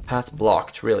path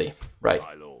blocked, really. Right.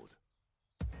 my lord.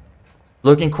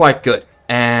 Looking quite good.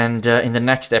 And in the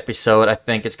next episode, I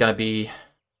think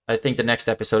the next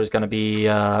episode is going to be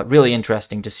really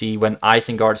interesting to see when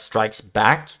Isengard strikes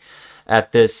back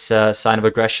at this sign of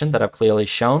aggression that I've clearly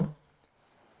shown.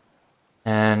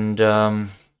 And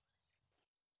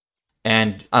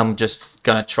I'm just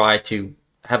going to try to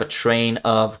have a train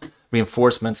of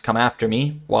reinforcements come after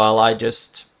me while I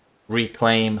just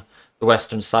reclaim the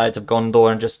western sides of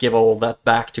Gondor and just give all that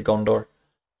back to Gondor.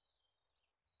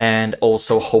 And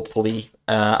also, hopefully,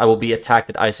 I will be attacked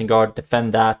at Isengard,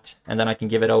 defend that, and then I can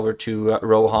give it over to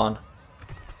Rohan.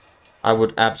 I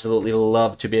would absolutely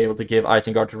love to be able to give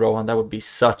Isengard to Rohan. That would be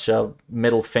such a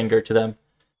middle finger to them.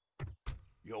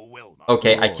 Your will, my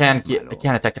Okay, Lord, I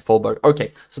can't attack the Folberg.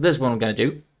 Okay, so this is what I'm gonna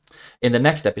do. In the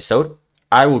next episode,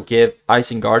 I will give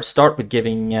Isengard. Start with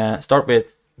giving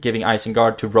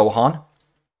Isengard to Rohan,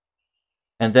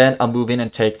 and then I'll move in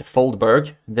and take the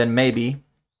Foldberg. Then maybe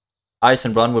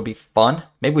Eisenrun would be fun.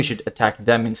 Maybe we should attack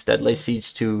them instead. Lay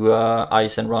siege to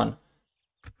Eisenrun.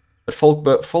 But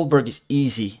Foldberg is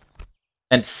easy.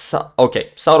 And okay,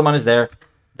 Saruman is there.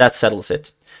 That settles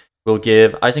it. We'll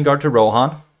give Isengard to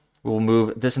Rohan. We'll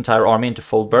move this entire army into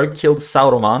Foldberg. Kill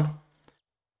Saruman.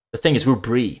 The thing is, we're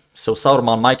Bree, so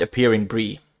Saruman might appear in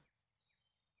Bree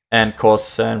and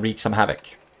cause and wreak some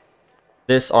havoc.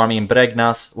 This army in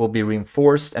Bregnas will be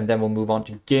reinforced, and then we'll move on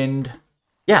to Gind.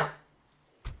 Yeah.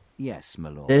 Yes, my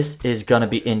lord. This is gonna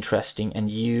be interesting, and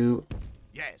you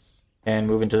Yes. can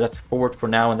move into that fort for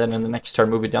now, and then in the next turn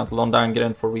move it down to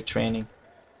Londangren for retraining.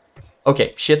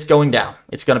 Okay, shit's going down.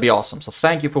 It's gonna be awesome. So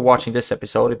thank you for watching this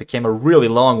episode. It became a really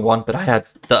long one, but I had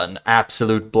an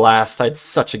absolute blast. I had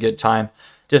such a good time.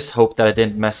 Just hope that I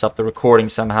didn't mess up the recording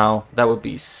somehow. That would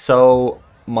be so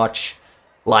much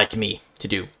like me to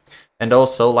do. And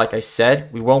also, like I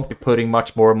said, we won't be putting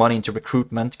much more money into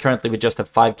recruitment. Currently, we just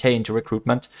have 5k into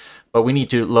recruitment, but we need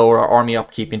to lower our army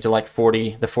upkeep into like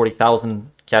the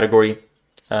 40,000 category,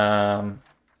 and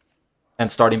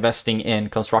start investing in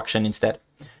construction instead.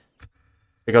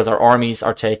 Because our armies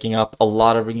are taking up a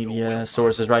lot of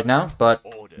resources right now, but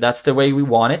that's the way we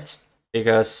want it,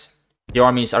 because the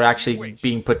armies are actually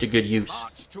being put to good use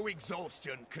March to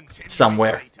exhaustion, continue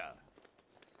somewhere. later.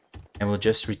 And we'll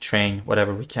just retrain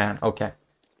whatever we can. Okay.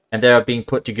 And they are being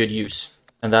put to good use.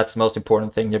 And that's the most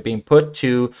important thing. They're being put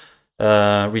to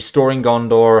restoring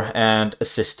Gondor and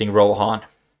assisting Rohan.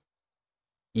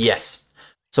 Yes.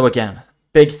 So again,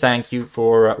 big thank you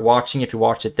for watching if you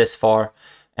watched it this far.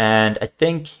 And I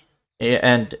think,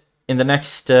 and in the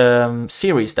next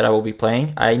series that I will be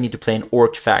playing, I need to play an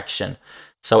orc faction.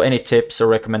 So any tips or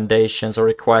recommendations or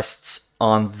requests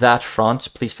on that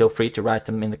front, please feel free to write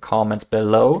them in the comments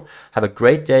below. Have a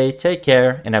great day, take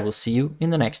care, and I will see you in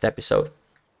the next episode.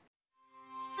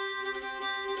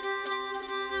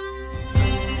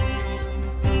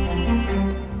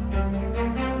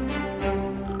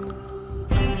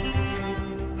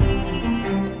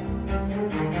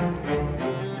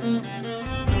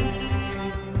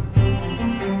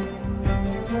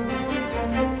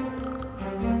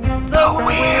 The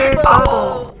Weird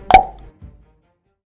Bubble!